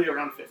was probably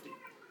around 50.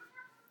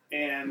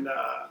 And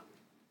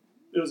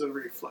it was a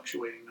very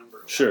fluctuating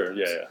number. Sure,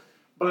 yeah.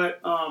 But,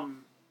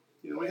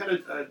 we had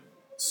a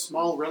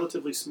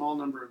relatively small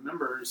number of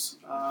members.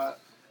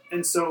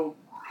 And so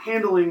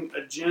handling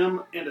a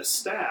gym and a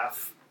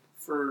staff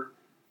for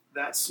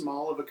that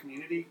small of a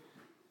community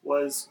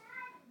was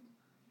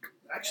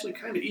actually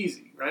kind of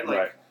easy, right?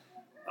 Like,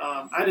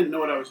 I didn't know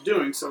what I was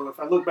doing, so if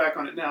I look back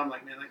on it now, I'm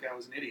like, man, that guy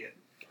was an idiot.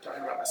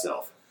 Talking about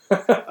myself.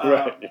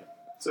 Right.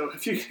 So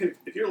if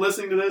you're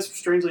listening to this,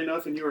 strangely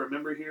enough, and you were a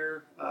member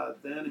here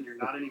then and you're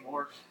not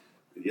anymore,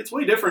 it's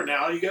way different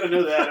now. You got to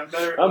know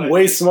that. I'm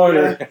way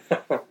smarter.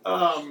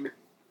 Yeah.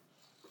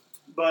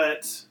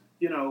 But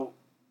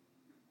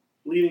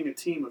leading a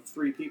team of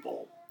 3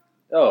 people.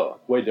 Oh,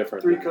 way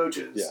different. 3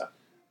 coaches. Yeah.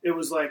 It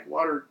was like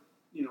water.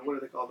 What do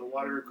they call the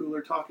water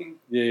cooler talking?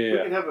 Yeah. We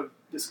could have a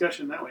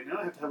discussion that way. Now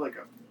I have to have like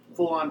a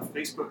full-on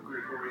Facebook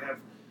group where we have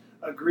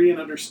agree and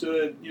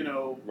understood,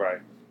 right,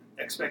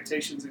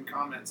 expectations and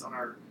comments on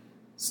our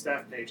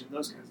staff page and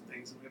those kinds of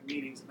things. And we have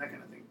meetings and that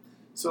kind of thing.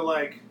 So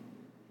like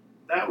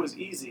that was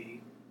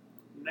easy.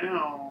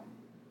 Now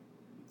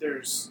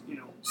there's,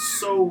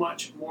 so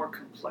much more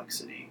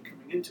complexity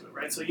coming into it,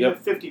 right? So you have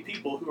 50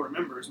 people who are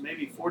members,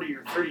 maybe 40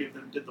 or 30 of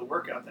them did the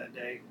workout that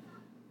day.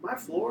 My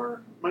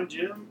floor, my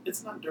gym,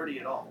 it's not dirty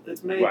at all.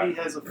 It maybe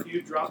has a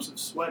few drops of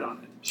sweat on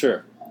it.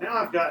 Sure. Now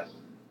I've got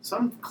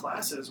some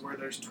classes where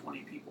there's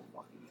 20 people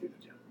walking through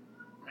the gym.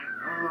 Right?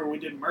 I remember we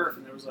did Murph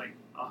and there was like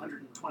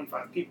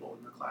 125 people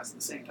in the class at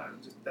the same time.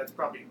 That's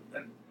probably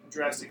a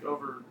drastic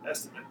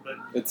overestimate, but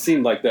it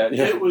seemed like that.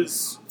 Yeah. It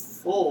was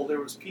full. There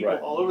was people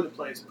all over the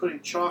place putting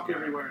chalk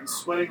everywhere and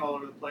sweating all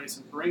over the place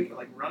and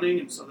running,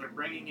 and so they're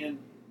bringing in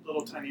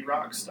little tiny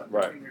rocks stuck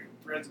between their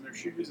threads in their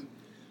shoes, and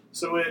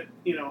so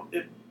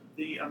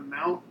the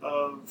amount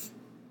of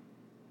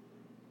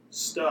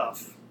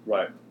stuff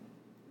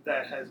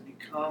that has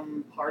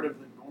become part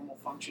of the normal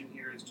function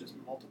here is just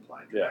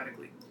multiplied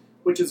dramatically,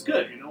 which is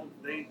good.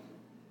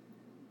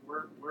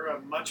 We're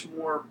a much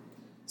more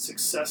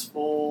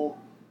successful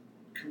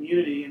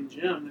community in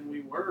gym than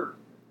we were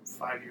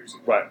 5 years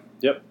ago. Right.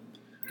 Yep.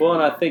 Well,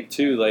 and I think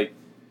too,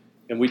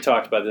 and we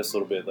talked about this a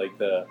little bit,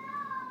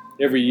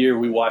 every year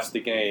we watch the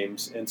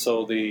games, and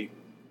so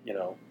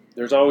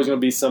there's always going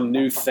to be some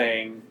new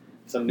thing,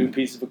 some new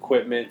piece of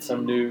equipment,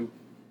 some new,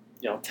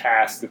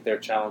 task that they're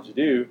challenged to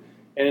do,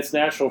 and it's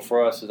natural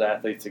for us as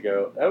athletes to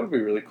go, that would be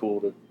really cool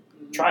to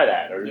try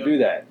that or to do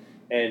that.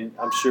 And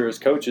I'm sure as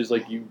coaches,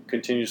 you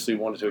continuously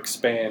wanted to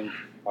expand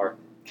our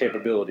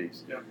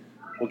capabilities. Yep.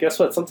 Well, guess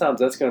what? Sometimes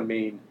that's going to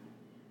mean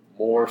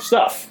more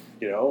stuff,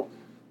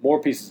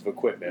 more pieces of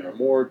equipment or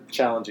more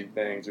challenging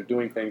things or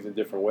doing things in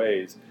different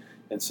ways.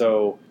 And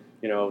so,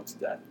 it's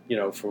that,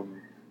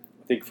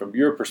 from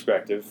your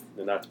perspective,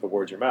 and not to put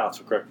words in your mouth,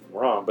 so correct me if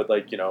I'm wrong, but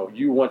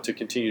you want to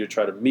continue to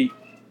try to meet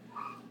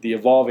the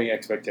evolving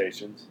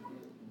expectations,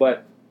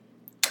 but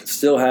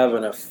still have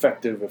an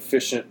effective,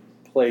 efficient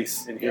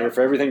place in here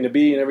for everything to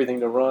be and everything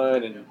to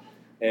run.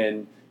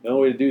 And the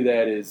only way to do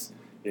that is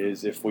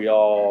if we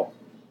all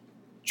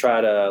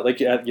try to,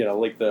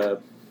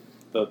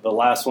 the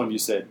last one you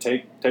said,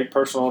 take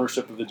personal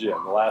ownership of the gym,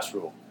 the last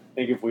rule. I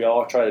think if we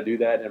all try to do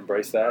that and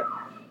embrace that,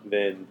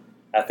 then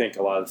I think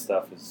a lot of the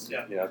stuff is,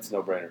 it's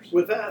no-brainers.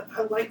 With that,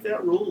 I like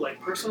that rule.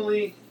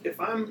 Personally,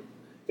 if I'm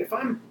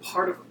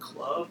part of a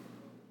club,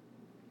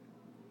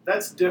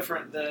 that's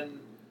different than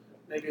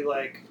maybe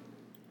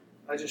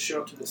I just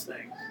show up to this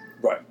thing.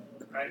 Right.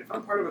 Right. If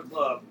I'm part of a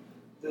club,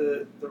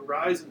 the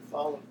rise and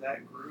fall of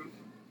that group,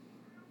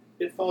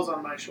 it falls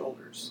on my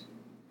shoulders.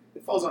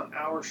 It falls on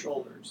our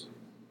shoulders,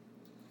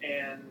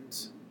 and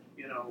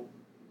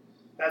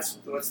that's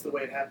the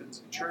way it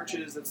happens in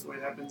churches. That's the way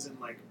it happens in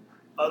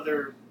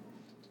other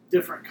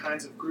different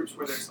kinds of groups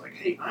where there's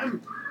hey,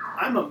 I'm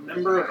a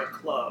member of a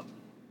club.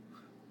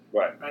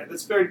 Right. Right.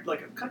 That's very a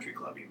country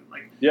club even.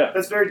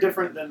 That's very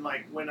different than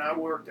when I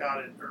worked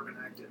out at Urban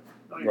Active.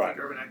 I don't even think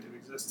Urban Active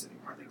exists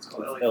anymore. I think it's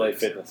called LA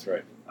Fitness,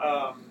 right.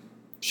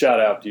 Shout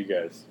out to you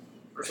guys.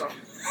 Or something.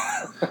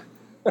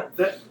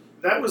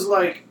 that was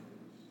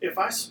if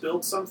I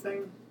spilled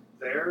something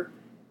there,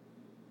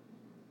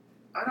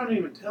 I don't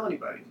even tell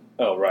anybody.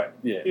 Oh, right.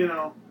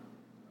 Yeah.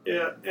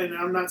 Yeah, and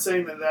I'm not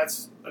saying that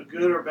that's a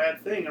good or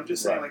bad thing. I'm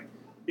just saying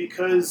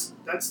because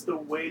that's the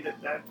way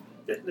that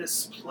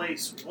fitness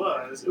place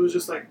was. It was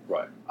just like,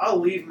 Right. I'll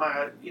leave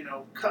my,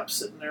 cup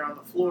sitting there on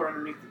the floor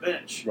underneath the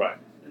bench, Right.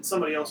 and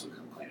somebody else will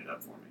come clean it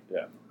up for me.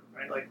 Yeah.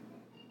 Right? Like,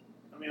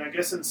 I mean, I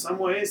guess in some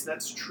ways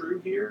that's true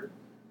here,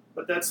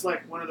 but that's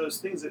like one of those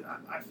things that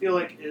I feel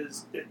like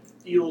it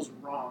feels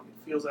wrong.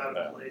 It feels out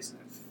of place, and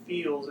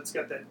it's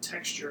got that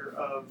texture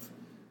of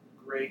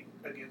grate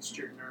against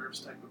your nerves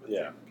type of a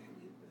thing.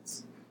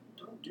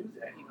 Don't do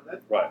that.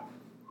 That. Right.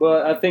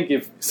 Well, I think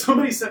if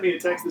somebody sent me a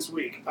text this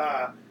week,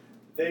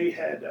 they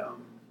had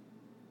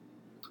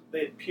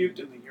puked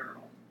in the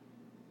urinal.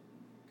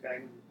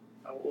 Okay,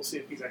 we'll see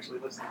if he's actually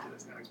listening to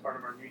this now. He's part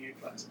of our New Year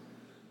class.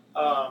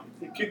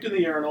 He puked in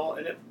the urinal,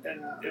 and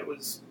it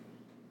was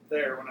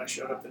there when I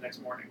showed up the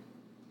next morning.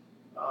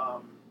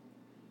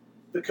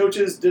 The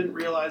coaches didn't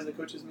realize, the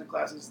coaches in the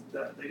classes,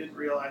 they didn't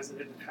realize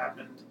that it had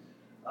happened.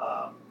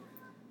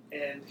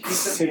 And he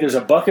sent me there's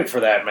a bucket for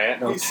that,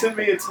 man. He sent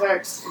me a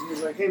text, and he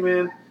was like, "Hey,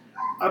 man,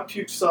 I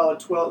puked solid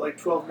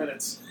 12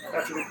 minutes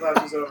after the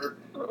class was over.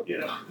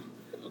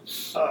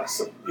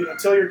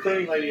 Tell your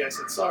cleaning lady I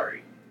said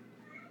sorry."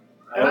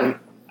 And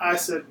I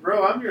said,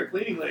 "Bro, I'm your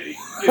cleaning lady.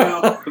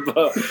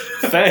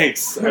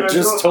 Thanks. I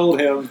just told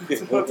him. I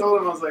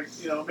told him, I was like,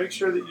 make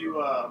sure that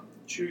you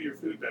chew your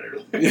food better."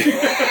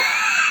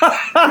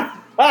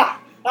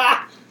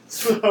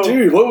 So,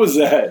 dude, what was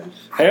that?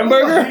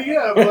 Hamburger?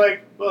 Yeah,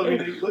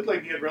 but he looked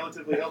like he had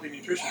relatively healthy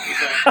nutrition.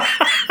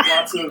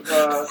 Lots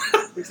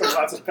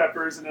of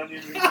peppers and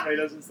onions and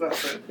tomatoes and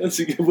stuff. But, that's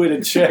a good way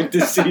to check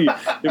to see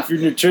if your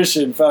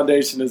nutrition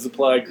foundation is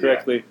applied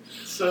correctly.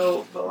 Yeah.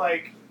 So, but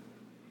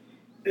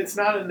it's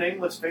not a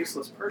nameless,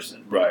 faceless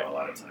person. Right. A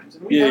lot of times,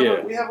 and we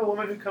have a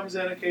woman who comes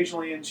in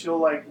occasionally, and she'll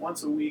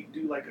once a week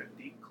do a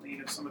deep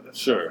clean of some of the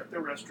the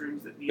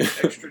restrooms that need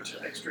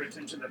extra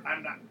attention that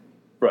I'm not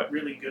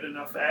really good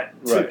enough at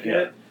to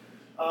get.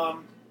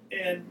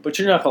 But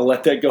you're not going to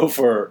let that go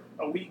for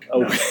a week.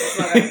 No, it's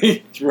not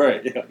happening.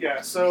 Right, yeah.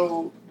 Yeah,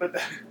 so, but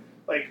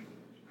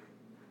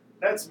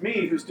that's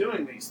me who's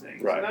doing these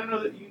things. Right. And I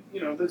know that,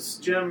 this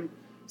gym,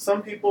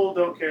 some people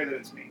don't care that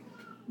it's me.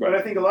 Right. But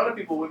I think a lot of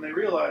people, when they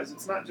realize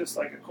it's not just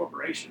like a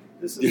corporation.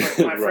 This is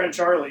my friend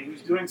Charlie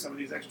who's doing some of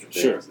these extra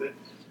things that,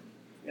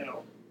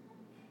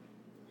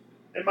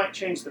 it might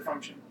change the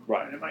function.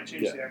 Right. And it might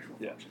change the actual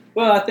function.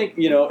 Well, I think,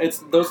 it's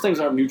those things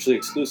aren't mutually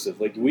exclusive.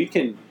 We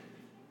can,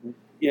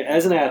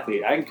 as an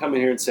athlete, I can come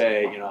in here and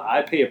say,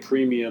 I pay a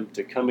premium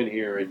to come in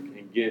here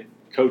and get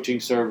coaching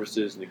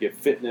services and to get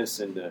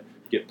fitness and to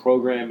get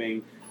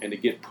programming and to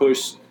get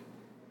pushed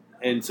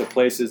into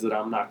places that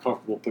I'm not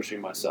comfortable pushing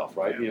myself,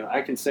 right? Yeah.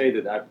 I can say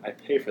that I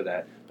pay for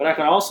that. But I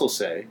can also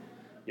say,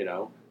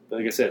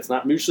 like I said, it's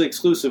not mutually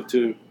exclusive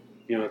to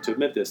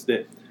admit this,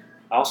 that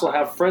I also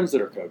have friends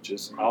that are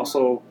coaches. I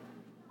also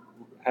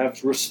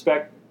have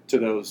respect to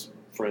those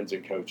friends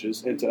and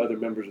coaches and to other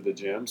members of the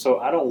gym. So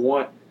I don't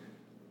want,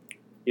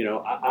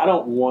 I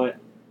don't want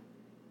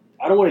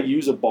to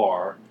use a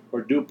bar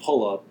or do a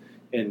pull-up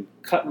and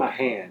cut my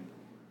hand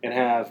and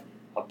have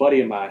a buddy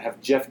of mine, have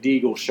Jeff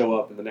Deagle show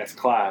up in the next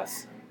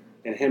class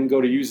and him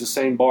go to use the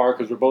same bar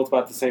because we're both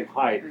about the same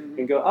height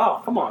and go,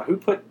 oh, come on, who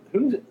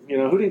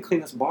didn't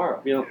clean this bar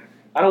up?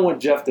 I don't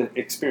want Jeff to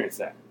experience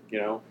that,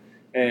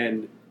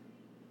 and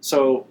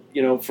so,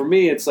 for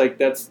me, it's like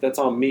that's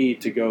on me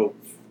to go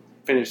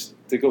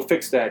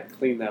fix that,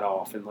 clean that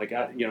off, and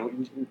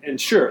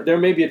and sure, there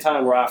may be a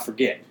time where I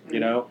forget,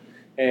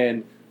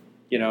 and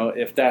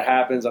if that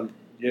happens,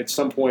 at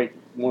some point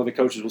one of the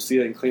coaches will see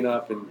it and clean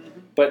up,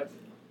 but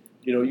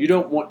you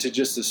don't want to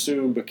just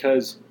assume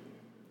because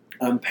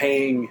I'm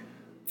paying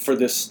for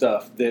this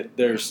stuff that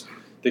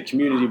the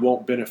community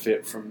won't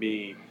benefit from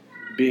me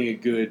being a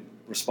good,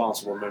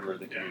 responsible member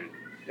of the community.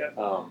 Yeah.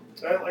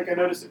 So I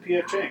noticed at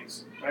PF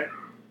Chang's, right?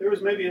 There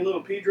was maybe a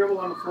little pee dribble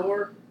on the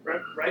floor,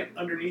 right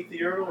underneath the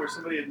urinal where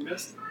somebody had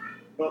missed,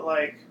 but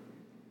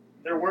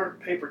there weren't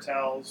paper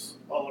towels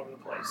all over the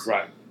place.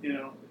 Right.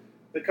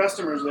 The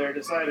customers there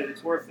decided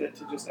it's worth it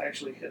to just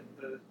actually hit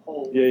the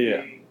hole with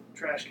the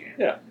trash can.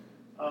 Yeah.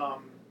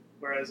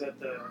 Whereas at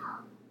the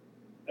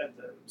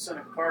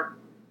Seneca Park,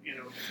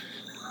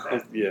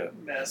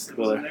 mess that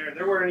was in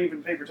there weren't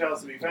even paper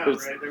towels to be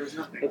found, right? There was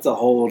nothing. That's a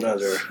whole other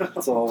thing.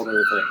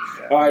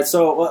 Yeah. All right,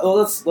 so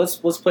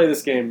let's play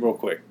this game real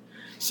quick.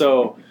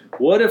 So,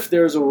 what if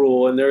there's a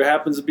rule, and there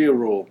happens to be a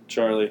rule,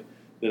 Charlie,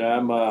 that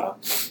I'm gonna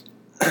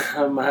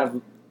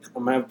have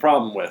a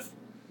problem with?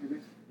 Mm-hmm.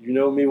 You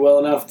know me well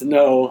enough to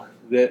know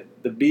that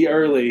the be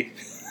early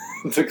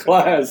to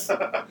class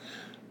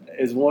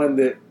is one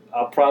that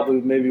I'll probably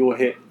will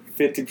hit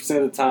 50%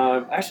 of the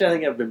time. Actually, I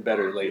think I've been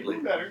better lately.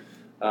 Better.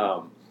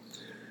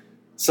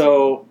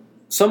 So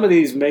some of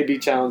these may be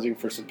challenging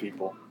for some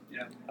people.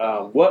 Yeah.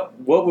 What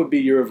would be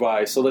your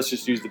advice? So let's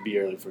just use the be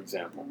early, for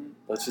example. Mm-hmm.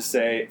 Let's just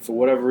say, for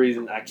whatever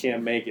reason, I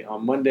can't make it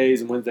on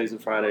Mondays and Wednesdays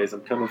and Fridays.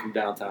 I'm coming from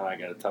downtown. I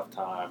got a tough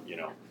time,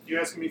 You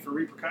asking me for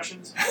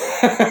repercussions?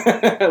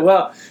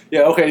 Well,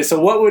 yeah, okay. So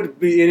what would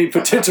be any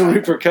potential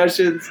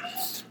repercussions?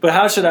 But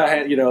how should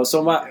I,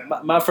 so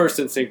my first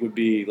instinct would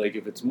be,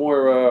 if it's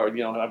more, or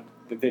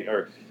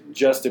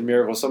just a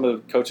miracle. Some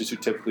of the coaches who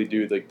typically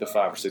do like the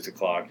 5 or 6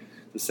 o'clock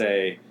to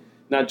say,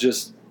 not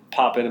just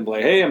pop in and be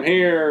like, hey, I'm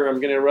here, I'm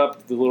going to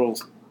interrupt the little,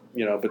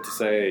 but to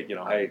say,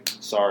 hey,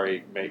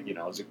 sorry, mate,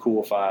 is it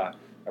cool if I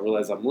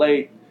realize I'm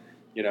late,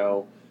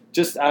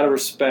 just out of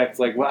respect,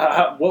 like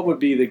what would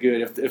be the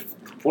good if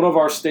one of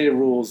our stated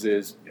rules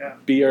is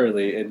be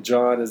early, and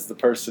John is the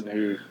person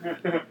who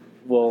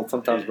will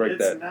sometimes break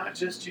that. It's not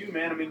just you,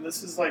 man. I mean,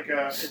 this is like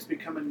it's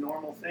become a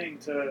normal thing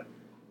to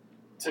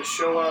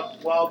show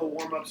up while the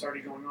warm-up's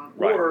already going on,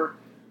 right. Or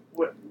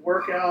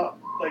work out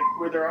like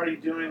where they're already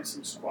doing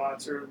some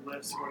squats or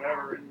lifts or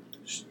whatever, and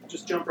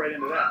just jump right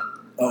into that.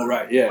 Oh,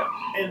 right, yeah.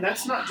 And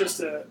that's not just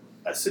a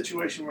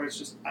situation where it's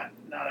just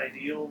not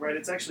ideal, right?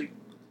 It's actually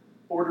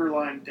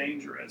borderline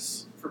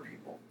dangerous for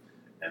people.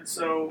 And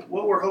so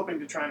what we're hoping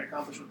to try and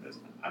accomplish with this,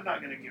 I'm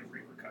not going to give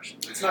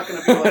repercussions. It's not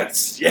going to be like,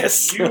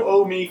 yes, you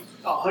owe me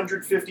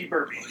 150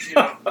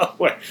 burpees.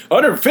 Wait,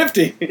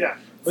 150? Yeah.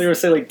 They were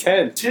saying like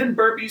 10. 10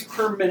 burpees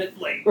per minute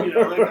late. Like,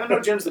 I know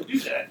gyms that do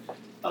that.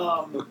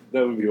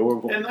 That would be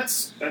horrible. And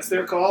that's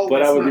their call. But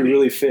that's I would be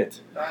really fit.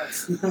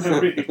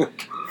 Burpees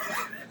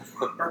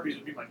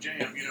would be my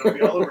jam. It'd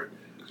be all over it.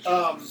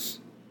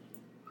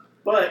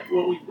 But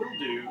what we will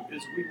do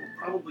is we will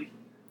probably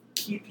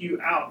keep you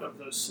out of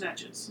those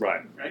snatches.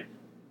 Right. Right?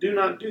 Do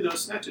not do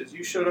those snatches.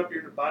 You showed up,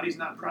 your body's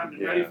not primed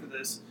and ready for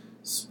this.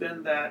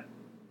 Spend that,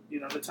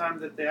 the time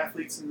that the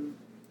athletes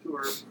who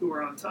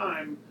are on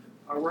time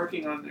are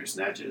working on their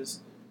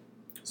snatches.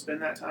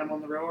 Spend that time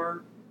on the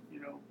rower.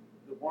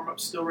 The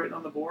warm-up's still written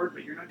on the board,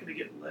 but you're not going to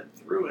get led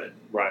through it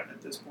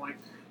at this point.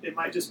 It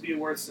might just be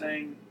worth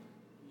saying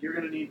you're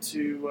going to need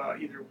to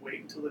either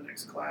wait until the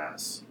next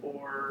class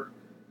or,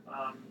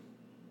 I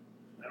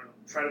don't know,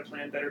 try to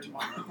plan better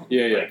tomorrow.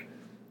 Yeah,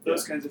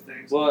 Those kinds of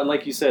things. Well, and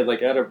like you said,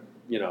 like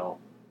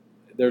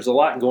there's a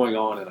lot going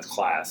on in a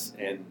class,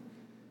 and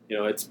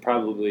it's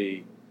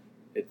probably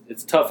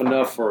it's tough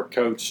enough for a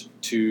coach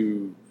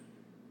to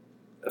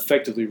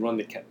effectively run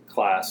the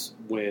class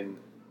when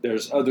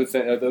there's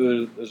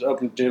there's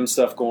open gym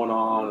stuff going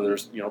on, and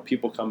there's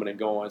people coming and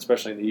going,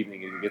 especially in the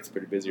evening. It gets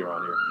pretty busy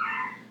around here.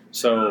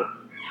 So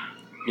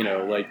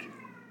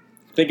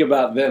think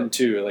about them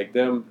too. Like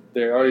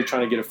they're already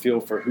trying to get a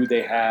feel for who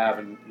they have,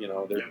 and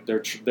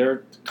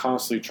they're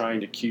constantly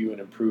trying to cue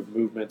and improve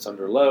movements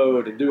under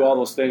load and do all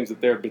those things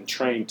that they've been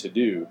trained to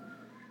do.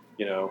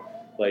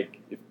 Like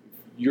if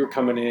you're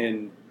coming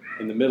in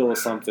the middle of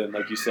something,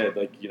 like you said,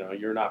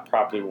 you're not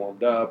properly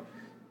warmed up,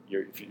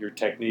 your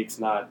technique's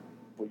not.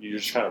 You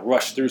just kind of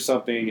rush through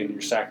something and you're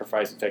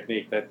sacrificing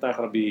technique. They're not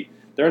going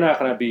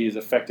to be as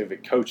effective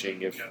at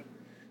coaching if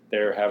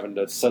they're having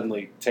to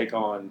suddenly take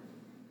on,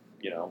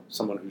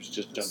 someone who's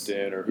just jumped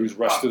in or who's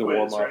rushed through the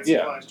warm up. Right?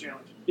 Yeah.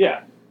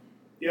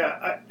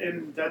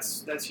 And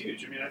that's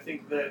huge. I mean, I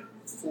think that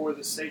for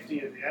the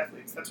safety of the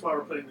athletes, that's why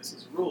we're putting this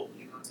as a rule.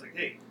 It's like,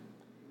 hey,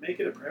 make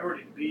it a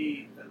priority to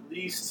be at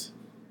least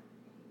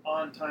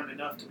on time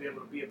enough to be able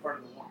to be a part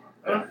of the warm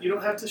up. You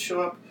don't have to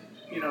show up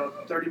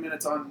 30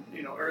 minutes on,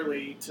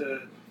 early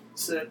to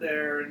sit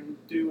there and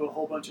do a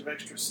whole bunch of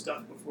extra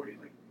stuff before you,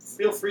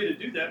 feel free to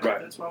do that. Right.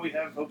 That's why we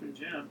have open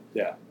gym.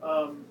 Yeah.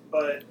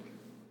 But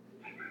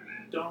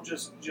don't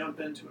just jump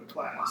into a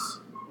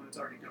class when it's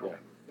already going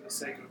for the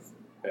sake of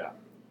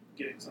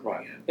getting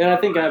something in. And I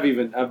think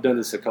I've done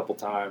this a couple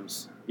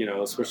times,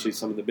 especially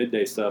some of the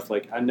midday stuff.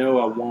 Like, I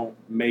know I won't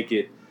make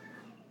it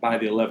by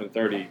the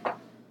 11:30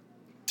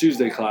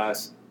 Tuesday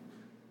class.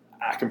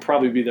 I can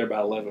probably be there by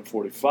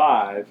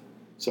 11:45.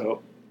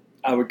 So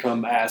I would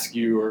come ask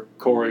you or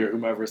Corey or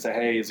whomever, say,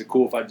 hey, is it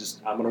cool if I'm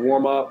going to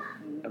warm up,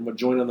 I'm going to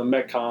join on the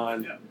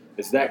Metcon,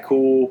 is that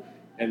cool?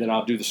 And then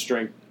I'll do the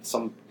strength,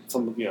 some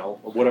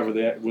whatever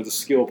with the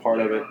skill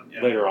part of it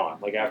later on,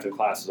 like after the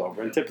class is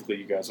over. And typically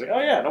you guys are like, oh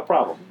yeah, no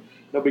problem,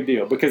 no big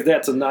deal, because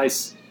that's a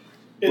nice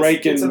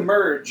break. It's a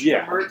merge.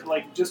 Yeah.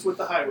 Like just with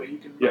the highway, you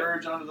can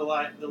merge onto the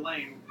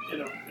lane in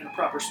a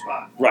proper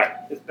spot. Right.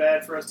 It's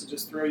bad for us to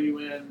just throw you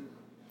in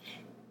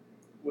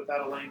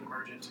without a lane to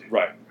merge into.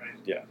 Right.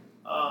 Yeah.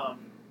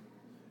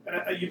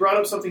 And you brought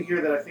up something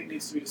here that I think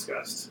needs to be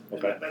discussed.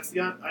 Okay. That's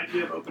the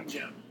idea of open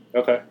gym.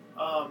 Okay.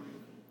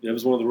 It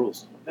was one of the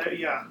rules.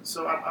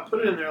 So I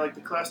put it in there, like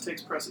the class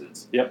takes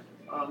precedence. Yep.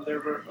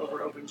 Over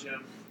open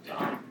gym.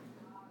 I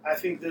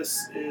think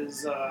this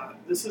is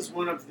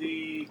one of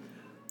the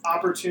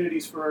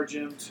opportunities for our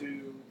gym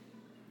to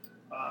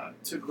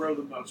grow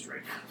the most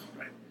right now.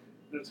 Right.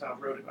 That's how I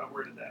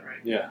worded that. Right.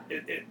 Yeah.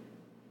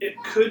 It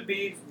could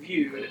be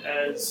viewed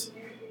as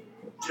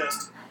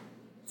just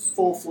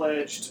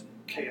full-fledged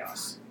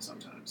chaos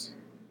sometimes.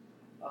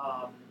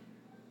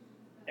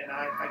 And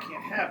I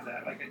can't have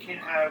that. Like, I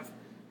can't have,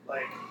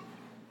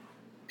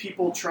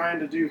 people trying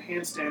to do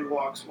handstand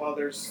walks while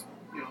there's,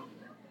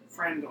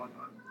 friend going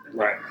on.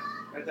 Right.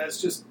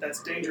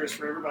 That's dangerous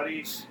for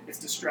everybody. It's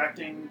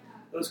distracting,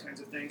 those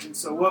kinds of things. And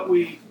so what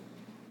we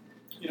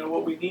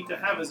need to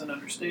have is an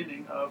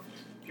understanding of,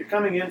 if you're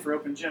coming in for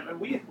open gym, and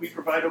we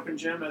provide open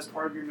gym as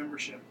part of your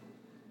membership.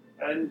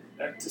 I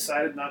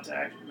decided not to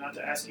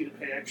ask you to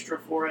pay extra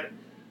for it.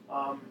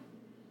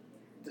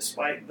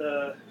 despite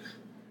the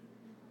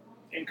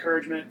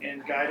encouragement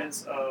and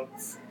guidance of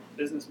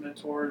business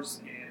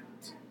mentors and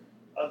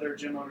other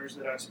gym owners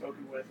that I've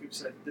spoken with who've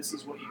said, this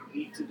is what you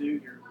need to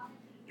do.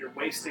 You're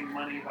wasting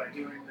money by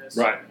doing this.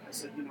 Right. I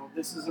said,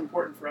 this is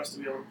important for us to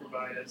be able to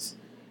provide as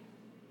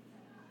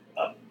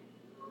an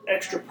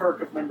extra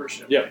perk of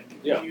membership. Yeah, Right? You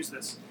yeah. can use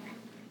this.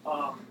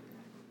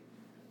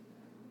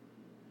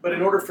 But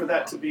in order for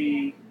that to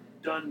be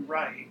done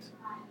right,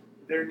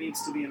 there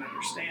needs to be an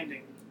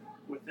understanding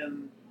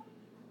within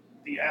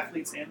the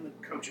athletes and the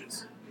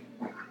coaches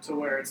to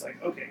where it's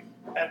like, okay,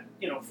 at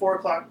 4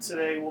 o'clock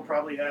today, we'll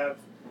probably have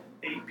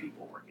 8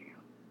 people working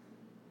out.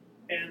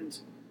 And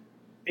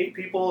 8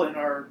 people in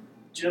our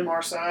gym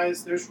our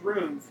size, there's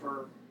room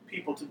for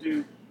people to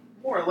do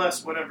more or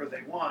less whatever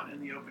they want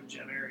in the open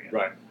gym area.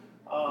 Right.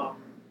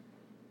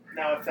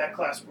 Now, if that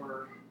class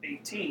were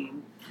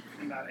 18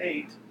 and not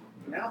 8,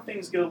 now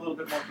things get a little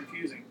bit more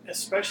confusing,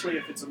 especially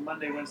if it's a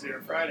Monday, Wednesday,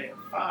 or Friday at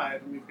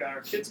 5 and we've got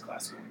our kids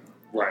class going on.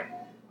 Right.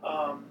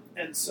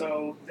 And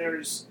so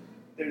there's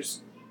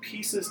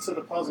pieces to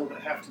the puzzle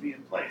that have to be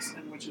in place,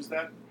 and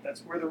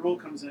that's where the rule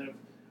comes in.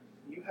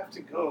 You have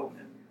to go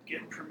and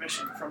get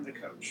permission from the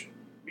coach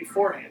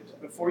beforehand,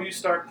 before you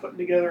start putting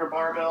together a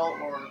barbell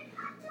or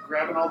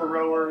grabbing all the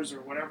rowers or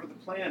whatever the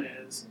plan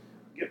is.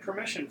 Get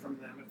permission from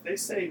them. If they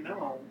say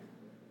no,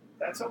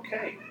 that's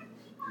okay.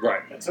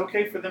 Right. It's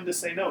okay for them to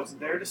say no. It's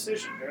their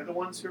decision. They're the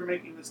ones who are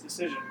making this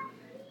decision.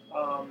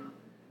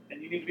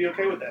 And you need to be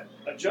okay with that.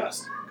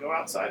 Adjust. Go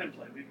outside and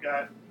play. We've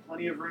got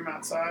plenty of room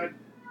outside,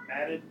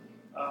 matted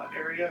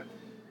area.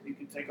 You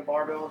can take a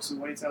barbell or some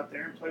weights out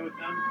there and play with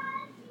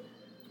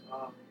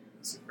them.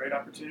 It's a great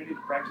opportunity to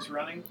practice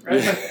running,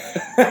 right?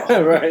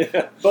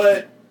 Right.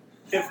 But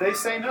if they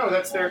say no,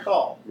 that's their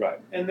call. Right.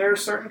 And there are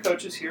certain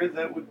coaches here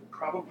that would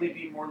probably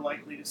be more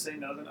likely to say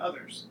no than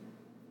others.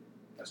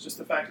 That's just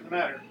the fact of the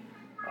matter.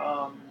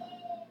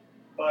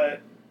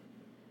 But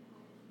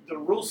the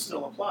rules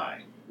still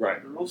apply.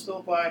 Right. The rules still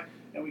apply,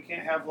 and we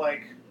can't have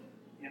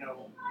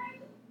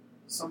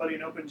somebody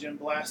in open gym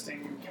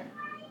blasting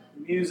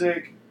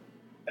music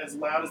as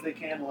loud as they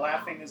can,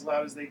 laughing as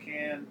loud as they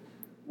can,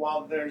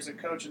 while there's a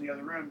coach in the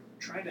other room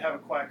trying to have a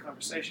quiet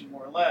conversation,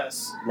 more or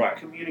less, Right.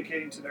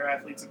 communicating to their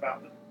athletes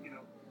about the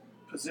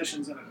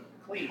positions in a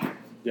clean.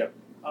 Yep.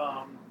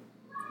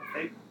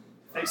 If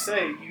they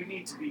say you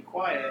need to be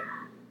quiet,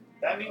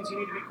 that means you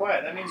need to be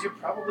quiet. That means you're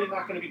probably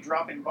not going to be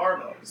dropping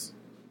barbells,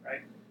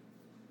 right?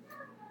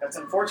 That's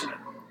unfortunate,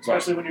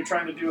 especially when you're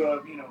trying to do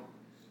a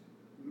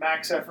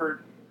max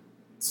effort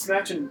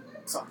snatching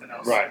something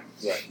else. Right.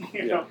 Right.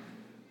 you know.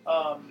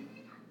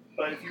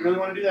 But if you really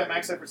want to do that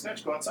max effort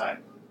snatch, go outside.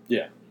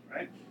 Yeah.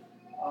 Right.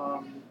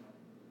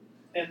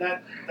 And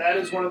that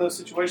is one of those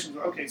situations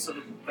where, okay, so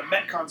the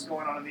Metcon's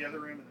going on in the other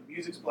room and the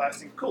music's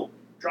blasting. Cool.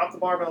 Drop the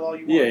barbell all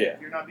you want. Yeah.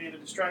 You're not being a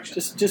distraction.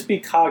 Just be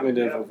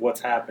cognitive of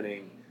what's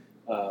happening,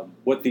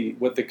 what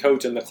the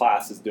coach and the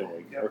class is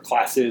doing, or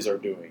classes are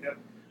doing,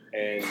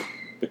 and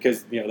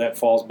because that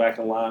falls back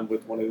in line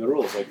with one of the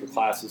rules, like the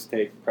classes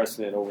take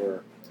precedent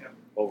over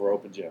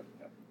open gym.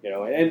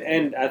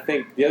 And I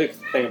think the other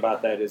thing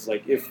about that is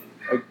like if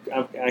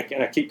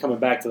I keep coming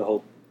back to the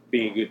whole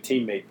being a good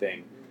teammate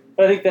thing,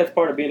 but I think that's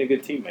part of being a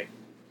good teammate.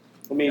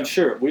 I mean,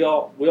 sure, we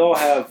all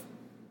have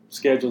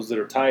schedules that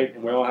are tight,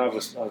 and we all have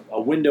a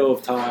window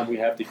of time we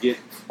have to get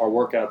our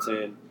workouts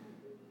in.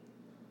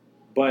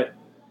 But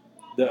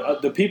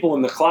the people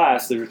in the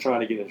class that are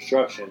trying to get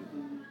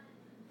instruction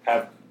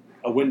have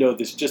a window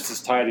that's just as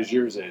tight as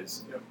yours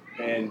is,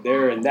 and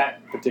they're in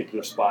that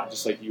particular spot,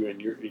 just like you in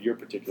your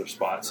particular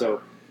spot.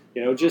 So,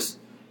 just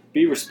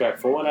be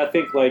respectful. And I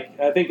think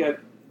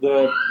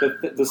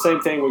the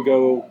same thing would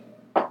go,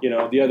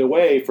 the other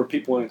way for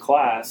people in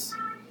class.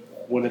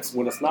 When it's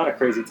not a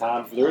crazy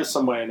time, if there is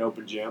somebody in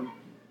open gym,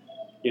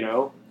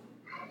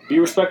 be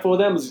respectful of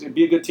them,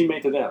 be a good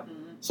teammate to them.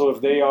 Mm-hmm. So if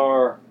they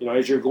are,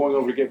 as you're going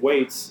over to get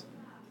weights,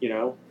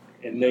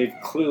 and they've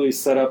clearly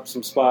set up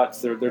some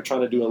spots, they're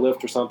trying to do a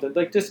lift or something,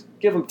 like just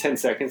give them 10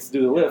 seconds to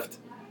do the lift,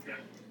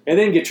 and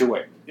then get your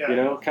weight.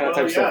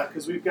 Type stuff. Yeah,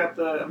 because we've got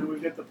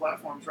the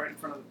platforms right in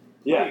front of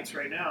the plates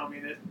right now. I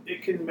mean,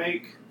 it can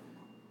make.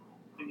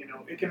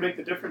 It can make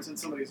the difference in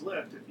somebody's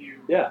lift if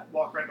you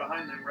walk right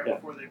behind them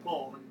before they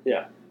pull.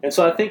 And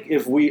so I think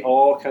if we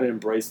all kind of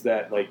embrace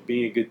that, like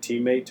being a good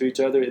teammate to each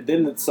other,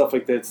 then stuff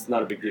like that's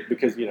not a big deal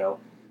because they'll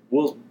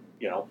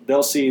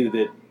see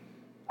that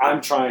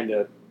I'm trying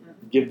to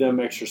give them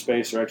extra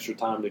space or extra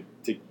time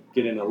to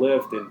get in a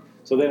lift, and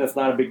so then it's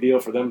not a big deal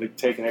for them to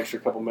take an extra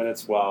couple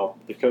minutes while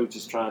the coach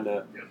is trying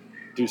to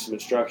do some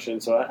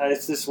instruction. So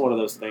it's just one of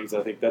those things.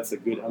 I think that's a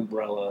good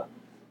umbrella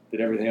that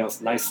everything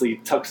else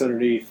nicely tucks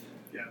underneath.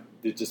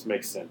 It just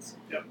makes sense.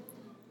 Yep.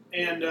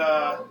 And,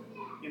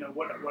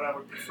 what I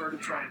would prefer to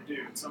try and do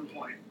at some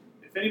point,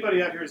 if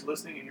anybody out here is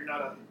listening and you're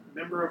not a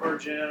member of our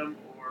gym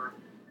or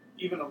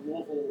even a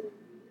Louisville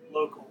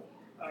local,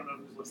 I don't know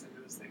who's listening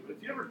to this thing, but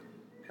if you ever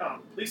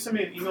come, please send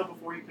me an email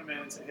before you come in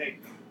and say, hey,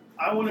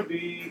 I want to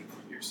be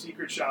your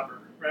secret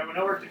shopper. Right? When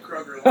I worked at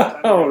Kroger a long time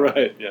ago,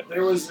 right, yeah.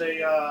 there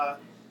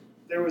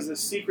there was this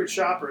secret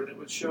shopper that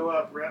would show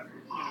up,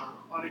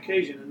 on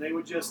occasion, and they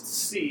would just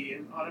see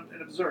and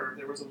observe.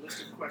 There was a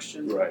list of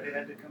questions Right. that they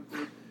had to come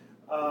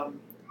through.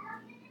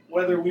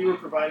 Whether we were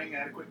providing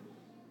adequate,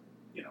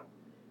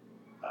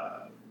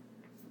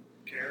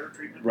 care,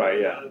 treatment, Right,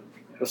 yeah.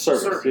 The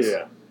service.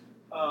 Yeah.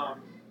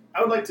 I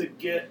would like to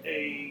get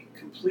a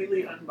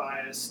completely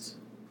unbiased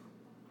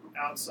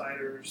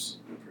outsider's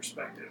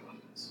perspective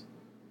on this.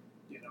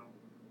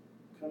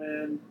 Come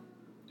in,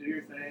 do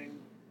your thing,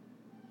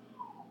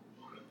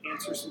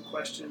 answer some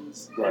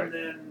questions, Right. and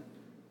then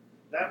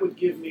that would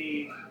give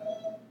me,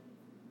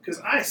 because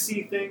I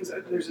see things.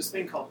 There's this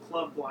thing called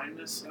club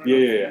blindness. I don't know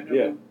if you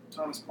know who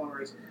Thomas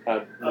Plummer is.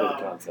 I know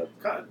the concept.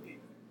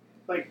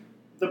 Like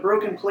the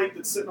broken plate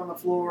that's sitting on the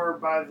floor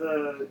by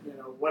the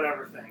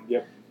whatever thing.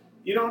 Yep.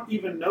 You don't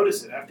even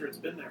notice it after it's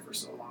been there for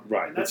so long.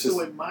 Right. And that's It's the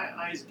just- way my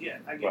eyes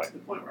get. I get Right. to the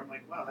point where I'm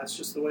like, wow, that's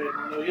just the way it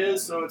normally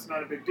is, so it's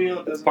not a big deal.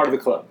 It It's doesn't part of the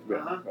club. Yeah.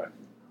 Uh-huh. Right.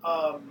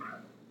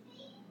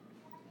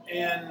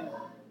 And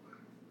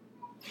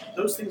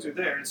those things are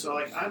there. And so,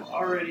 I'm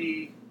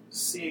already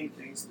seeing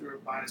things through a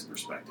biased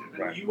perspective. And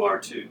Right. you are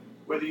too.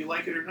 Whether you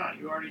like it or not,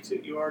 you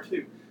are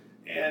too.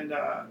 And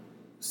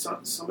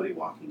somebody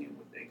walking in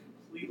with a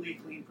completely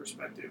clean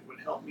perspective would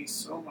help me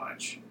so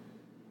much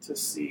to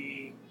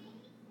see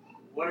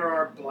what are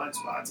our blind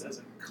spots as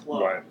a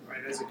club,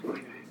 right as a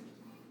community.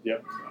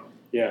 Yep. So,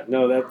 Yeah.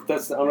 No,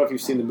 that's. I don't know if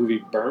you've seen the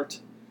movie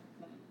Burnt.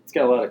 It's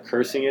got a lot of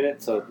cursing in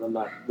it, so I'm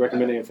not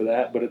recommending it for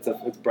that. But it's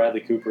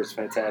Bradley Cooper. It's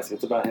fantastic.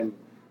 It's about him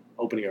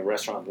opening a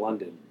restaurant in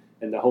London,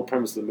 and the whole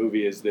premise of the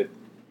movie is that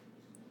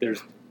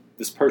there's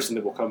this person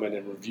that will come in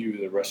and review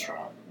the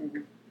restaurant,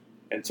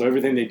 and so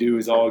everything they do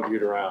is all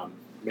geared around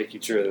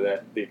making sure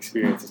that the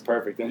experience is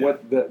perfect. And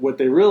what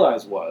they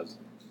realized was,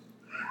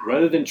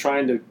 rather than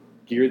trying to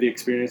gear the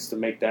experience to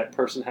make that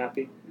person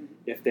happy,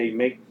 if they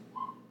make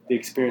the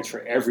experience for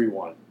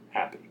everyone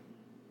happy,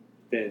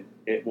 then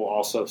it will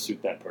also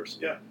suit that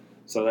person. Yeah.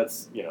 So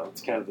that's,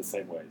 it's kind of the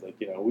same way.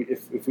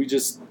 If we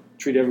just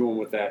treat everyone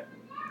with that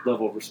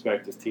level of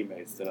respect as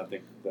teammates, then I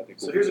think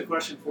So here's a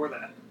question for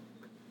that.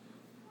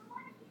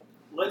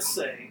 Let's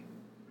say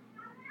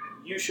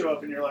you show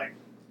up and you're like,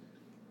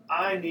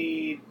 I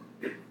need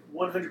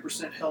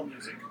 100% hell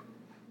music,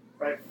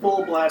 right?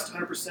 Full blast,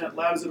 100%,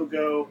 loud as it'll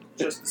go,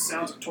 just the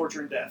sounds of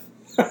torture and death.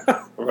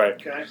 Right.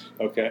 Okay?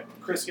 Okay.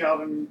 Chris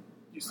Galvin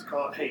used to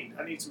call it hate.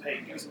 I need some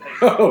hate. Give me some hate.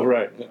 Oh,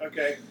 right.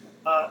 Okay.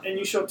 And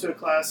you show up to a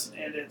class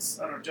and it's,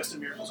 I don't know, Justin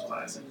Miracle's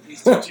class, and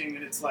he's teaching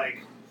and it's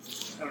like,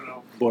 I don't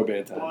know, Boy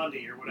band time.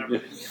 Blondie or whatever,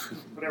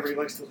 whatever he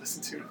likes to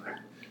listen to.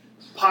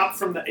 Pop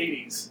from the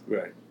 80s.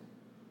 Right.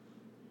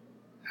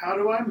 How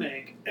do I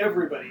make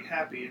everybody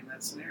happy in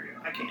that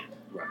scenario? I can't.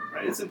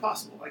 Right. It's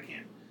impossible. I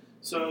can't.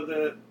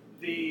 So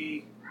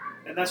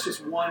and that's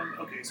just one.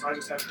 Okay, so I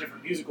just have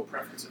different musical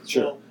preferences.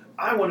 Sure. Well,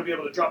 I want to be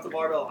able to drop the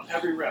barbell on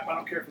every rep. I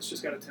don't care if it's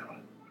just got a 10 on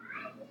it.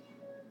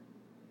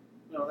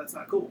 No, that's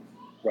not cool.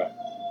 Right.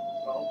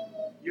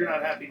 Well, you're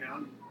not happy now.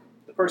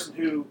 The person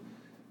who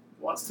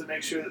wants to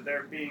make sure that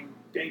they're being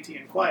dainty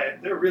and quiet,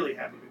 they're really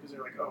happy because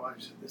they're like, oh,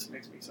 this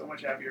makes me so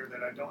much happier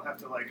that I don't have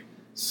to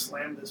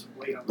slam this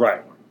weight on the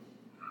Right. floor.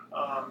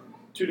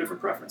 Two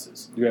different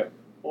preferences. Yeah.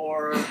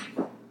 Or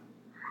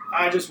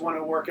I just want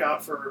to work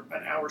out for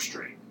an hour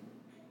straight.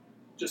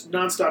 Just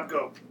nonstop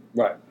go.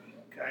 Right.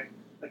 Okay?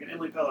 Like an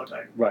Emily Pello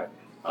type. Right.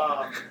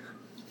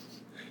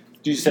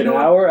 Did you say You know an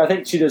what? hour? I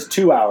think she does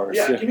 2 hours.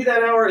 Yeah, give me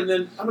that hour and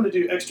then I'm going to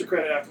do extra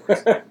credit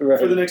afterwards Right.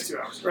 for the next 2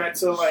 hours. Right?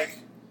 So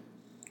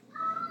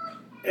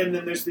and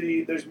then there's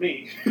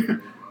me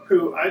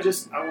who I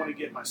want to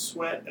get my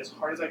sweat as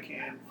hard as I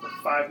can for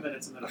 5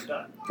 minutes and then I'm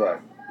done. Right.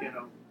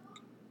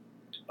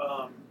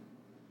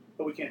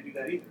 But we can't do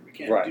that either. We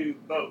can't Right. do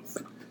both.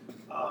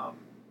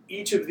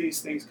 Each of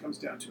these things comes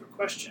down to a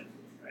question.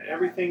 Right?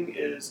 Everything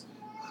is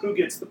who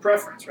gets the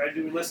preference, right?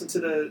 Do we listen to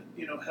the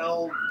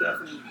hell, death,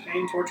 and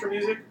pain torture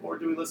music, or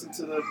do we listen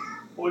to the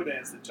boy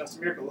bands that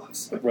Justin Miracle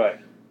loves? Right.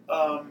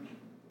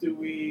 Do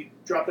we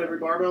drop every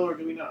barbell, or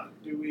do we not?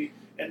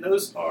 And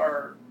those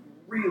are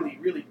really,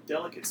 really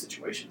delicate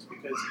situations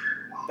because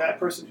that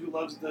person who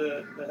loves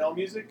the hell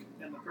music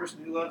and the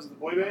person who loves the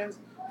boy bands,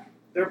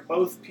 they're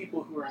both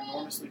people who are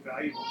enormously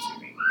valuable to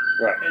me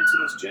Right. and to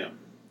this gym.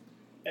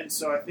 And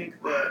so I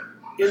think that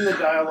in the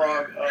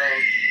dialogue of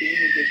being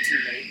a good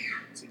teammate,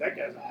 see, that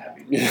guy's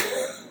unhappy.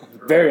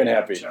 Very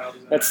unhappy.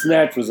 That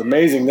snatch was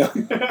amazing, though.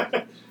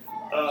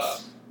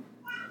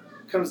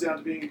 Comes down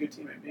to being a good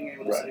teammate, being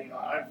able to Right. say,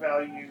 I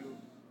value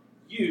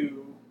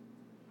you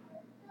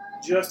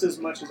just as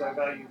much as I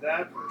value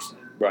that person.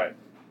 Right.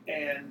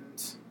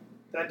 And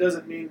that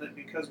doesn't mean that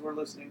because we're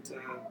listening to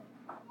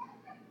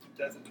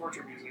death and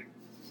torture music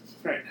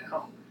right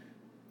now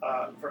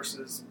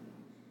versus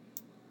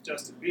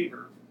Justin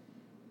Bieber,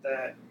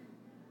 that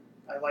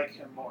I like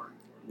him more.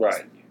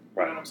 Right. You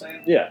Right. know what I'm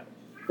saying? Yeah.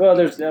 Well,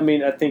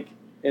 I think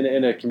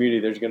in a community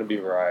there's going to be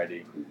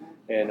variety.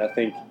 And I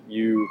think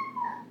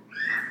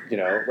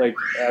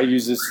I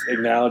use this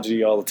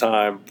analogy all the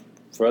time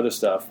for other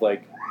stuff.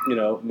 I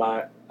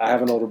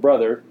have an older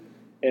brother,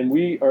 and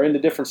we are into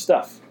different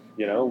stuff.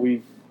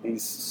 We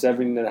He's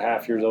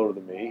 7.5 years older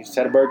than me. He just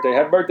had a birthday.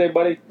 Happy birthday,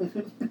 buddy.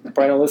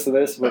 Probably don't listen to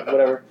this, but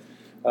whatever.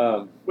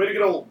 Way to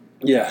get old.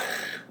 Yeah.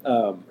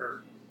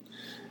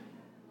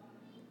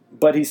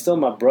 But he's still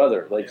my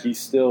brother. Like, he's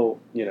still,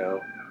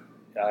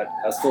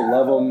 I still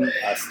love him.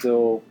 I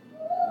still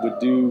would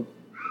do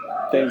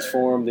things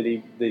for him that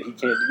he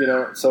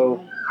can't,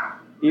 So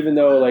even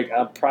though, like,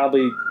 I'm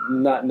probably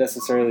not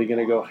necessarily going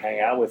to go hang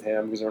out with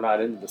him because we're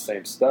not into the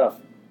same stuff.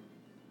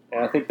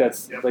 And I think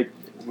that's, like,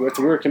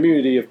 we're a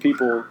community of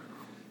people.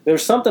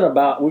 There's something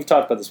about, we've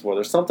talked about this before,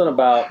 there's something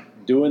about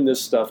doing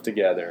this stuff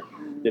together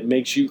that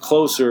makes you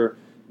closer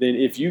than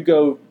if you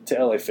go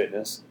to LA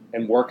Fitness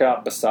and work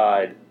out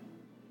beside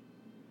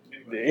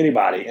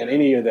anybody and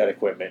any of that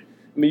equipment.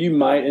 I mean, you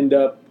might end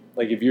up,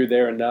 like, if you're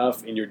there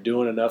enough and you're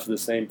doing enough of the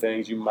same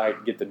things, you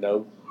might get to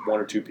know one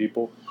or two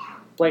people.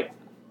 Like,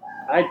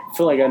 I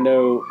feel like I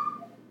know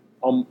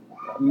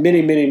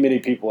many, many, many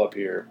people up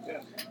here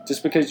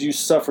just because you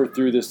suffer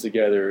through this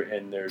together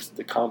and there's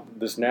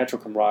this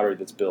natural camaraderie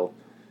that's built.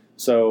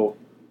 So,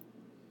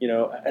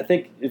 I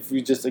think if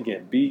we just,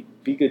 again, be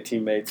good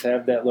teammates,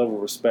 have that level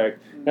of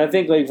respect. And I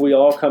think, like, we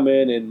all come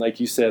in and, like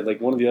you said, like,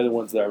 one of the other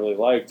ones that I really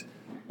liked,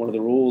 one of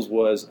the rules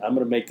was, I'm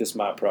going to make this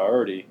my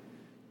priority.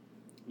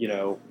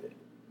 We're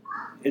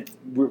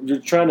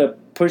trying to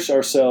push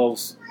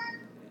ourselves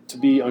to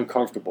be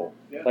uncomfortable.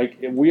 Yeah. Like,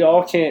 if we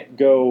all can't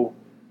go.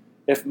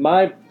 If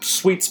my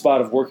sweet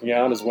spot of working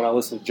out is when I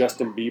listen to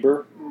Justin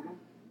Bieber,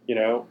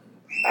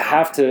 I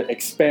have to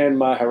expand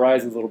my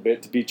horizons a little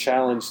bit to be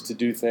challenged to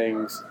do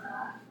things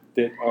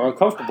that are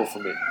uncomfortable for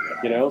me.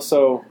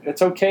 So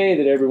it's okay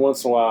that every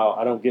once in a while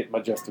I don't get my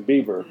Justin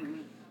Bieber.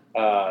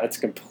 That's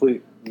a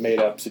complete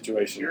made-up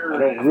situation. I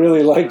don't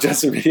really like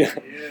Justin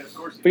Bieber. Yeah, of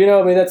course.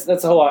 But that's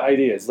the whole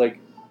idea. It's like,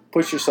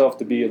 push yourself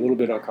to be a little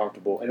bit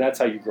uncomfortable, and that's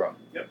how you grow.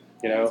 Yep.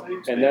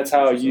 And that's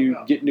how you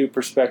get new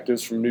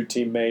perspectives from new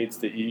teammates.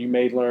 That you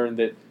may learn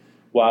that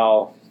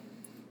while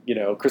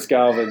Chris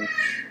Galvin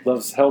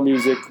loves hell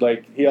music,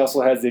 like, he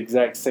also has the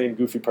exact same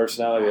goofy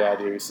personality that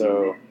I do.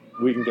 So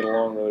we can get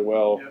along really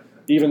well,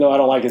 even though I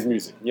don't like his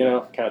music.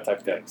 Kind of type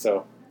of thing.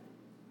 So.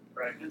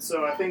 Right, and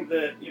so I think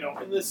that,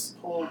 in this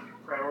whole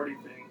priority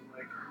thing,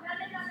 like,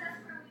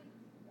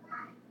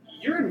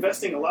 you're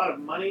investing a lot of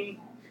money,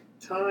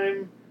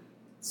 time,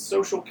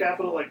 social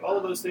capital, like, all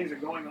of those things are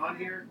going on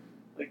here.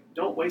 Like,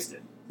 don't waste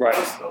it. Right.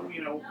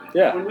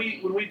 When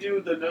we do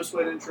the no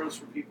sweat intros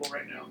for people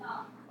right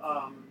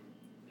now,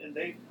 and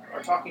they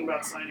are talking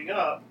about signing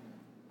up,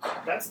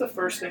 that's the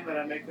first thing that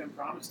I make them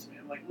promise to me.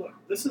 I'm like, look,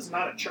 this is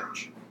not a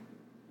church.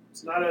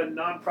 It's not a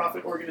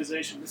nonprofit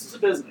organization. This is a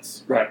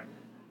business. Right.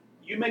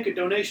 You make a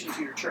donation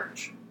to your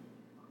church.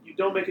 You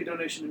don't make a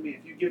donation to me.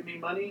 If you give me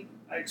money,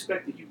 I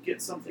expect that you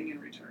get something in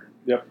return.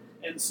 Yep.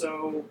 And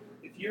so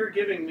if you're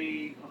giving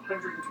me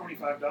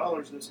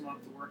 $125 this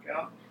month to work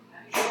out,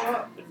 show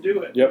up and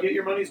do it. Yep. Get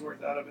your money's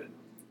worth out of it.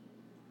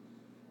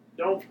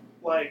 Don't,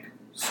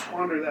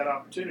 squander that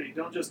opportunity.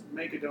 Don't just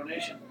make a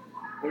donation.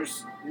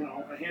 There's,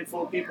 a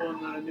handful of people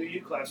in the new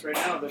U class right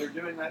now that are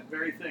doing that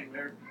very thing.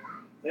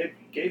 They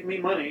gave me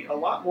money, a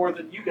lot more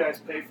than you guys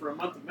pay for a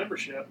month of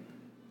membership,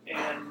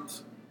 and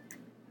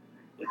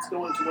it's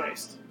going to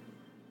waste.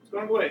 It's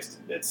going to waste.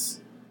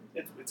 It's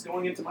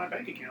going into my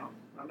bank account.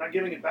 I'm not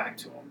giving it back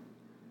to them.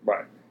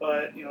 Right.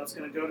 But, it's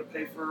going to go to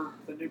pay for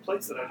the new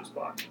plates that I just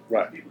bought.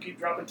 Right. People keep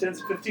dropping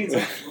 10s and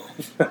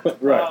 15s.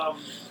 Right.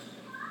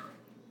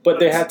 But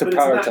they have to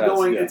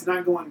prioritize. It's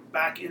not going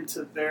back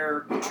into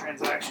their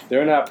transaction.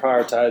 They're not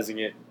prioritizing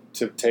it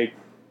to take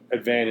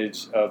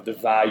advantage of the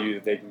value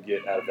that they can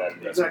get out of that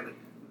investment.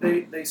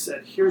 Exactly. They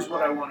said, here's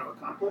what I want to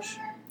accomplish.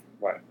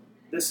 Right.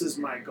 This is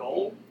my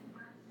goal.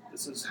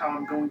 This is how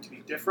I'm going to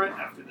be different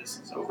after this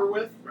is over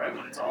with, right,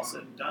 when it's all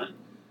said and done.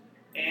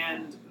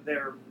 And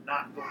they're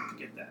not going to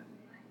get that.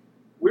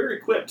 We're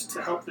equipped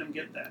to help them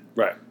get that.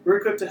 Right. We're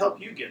equipped to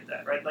help you get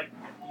that, right? Like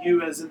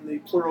you as in the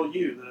plural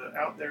you, the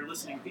out there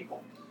listening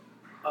people.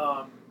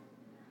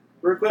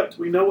 We're equipped.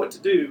 We know what to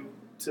do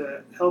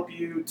to help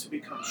you to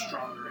become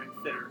stronger and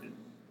fitter and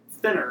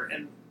thinner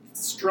and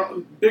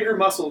strong, bigger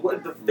muscle.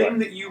 The thing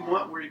that you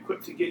want, we're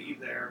equipped to get you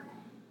there.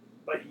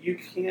 But you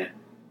can't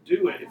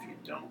do it if you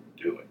don't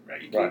do it,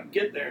 right? You can't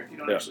get there if you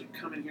don't actually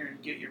come in here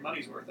and get your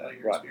money's worth out of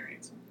your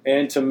experience.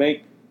 And to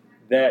make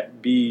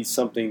that be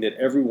something that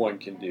everyone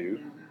can do,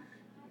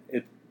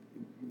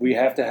 we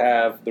have to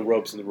have the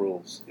ropes and the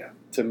rules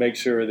to make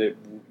sure that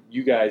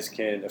you guys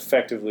can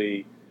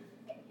effectively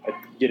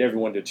get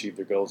everyone to achieve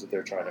their goals that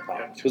they're trying to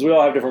accomplish. Because we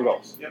all have different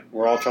goals. Yep.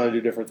 We're all trying to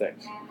do different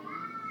things.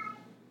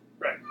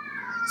 Right.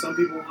 Some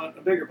people want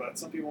a bigger butt.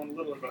 Some people want a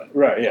littler butt.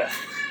 Right, yeah.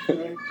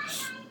 Right?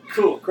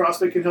 Cool.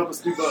 CrossFit can help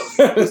us do both.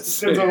 It just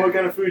depends on what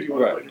kind of food you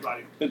want to put in your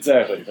body.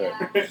 Exactly.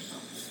 Right.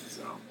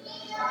 So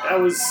that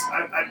was,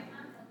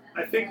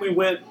 I think we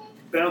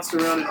bounced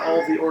around in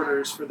all the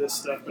orders for this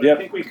stuff, but I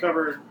think we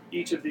covered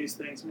each of these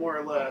things more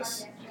or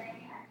less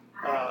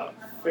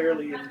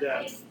fairly in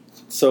depth.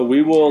 So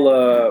we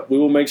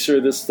will make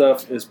sure this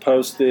stuff is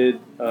posted.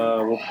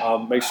 I'll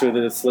make sure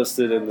that it's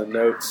listed in the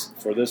notes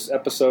for this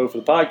episode for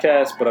the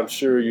podcast, but I'm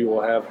sure you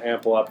will have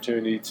ample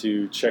opportunity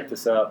to check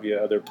this out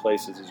via other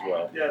places as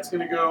well. Yeah, it's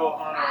going to go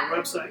on our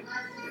website.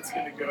 It's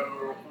going to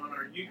go on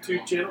our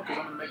YouTube channel because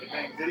I'm going to make a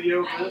dang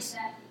video of this.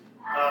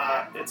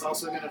 It's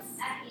also going to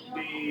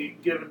be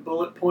given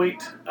bullet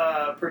point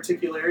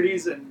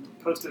particularities and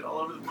posted all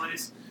over the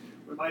place.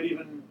 We might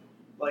even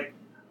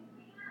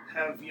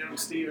have young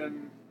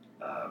Steven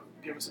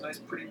give us a nice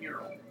pretty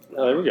mural.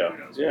 Oh, there we go. Who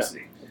knows? Yeah, We'll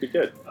see. that'd be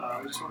good.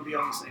 We just want to be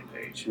on the same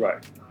page.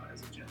 Right.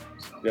 As a gym.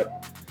 So.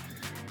 Yep.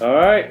 All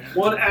right.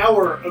 1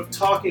 hour of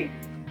talking.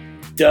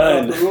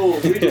 Done. About the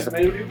rules. We just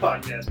made a new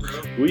podcast,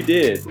 bro. We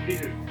did.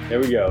 There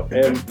we go.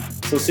 And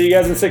so see you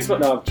guys in 6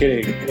 months. No, I'm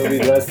kidding. It'll be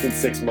less than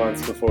 6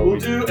 months before We'll we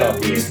do talk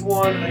at to you. least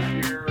one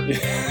a year,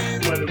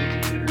 whether we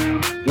need it or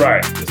not.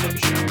 Right. Just like a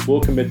show.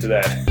 We'll commit to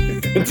that.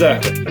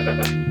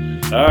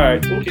 All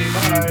right. Okay,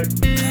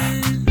 bye.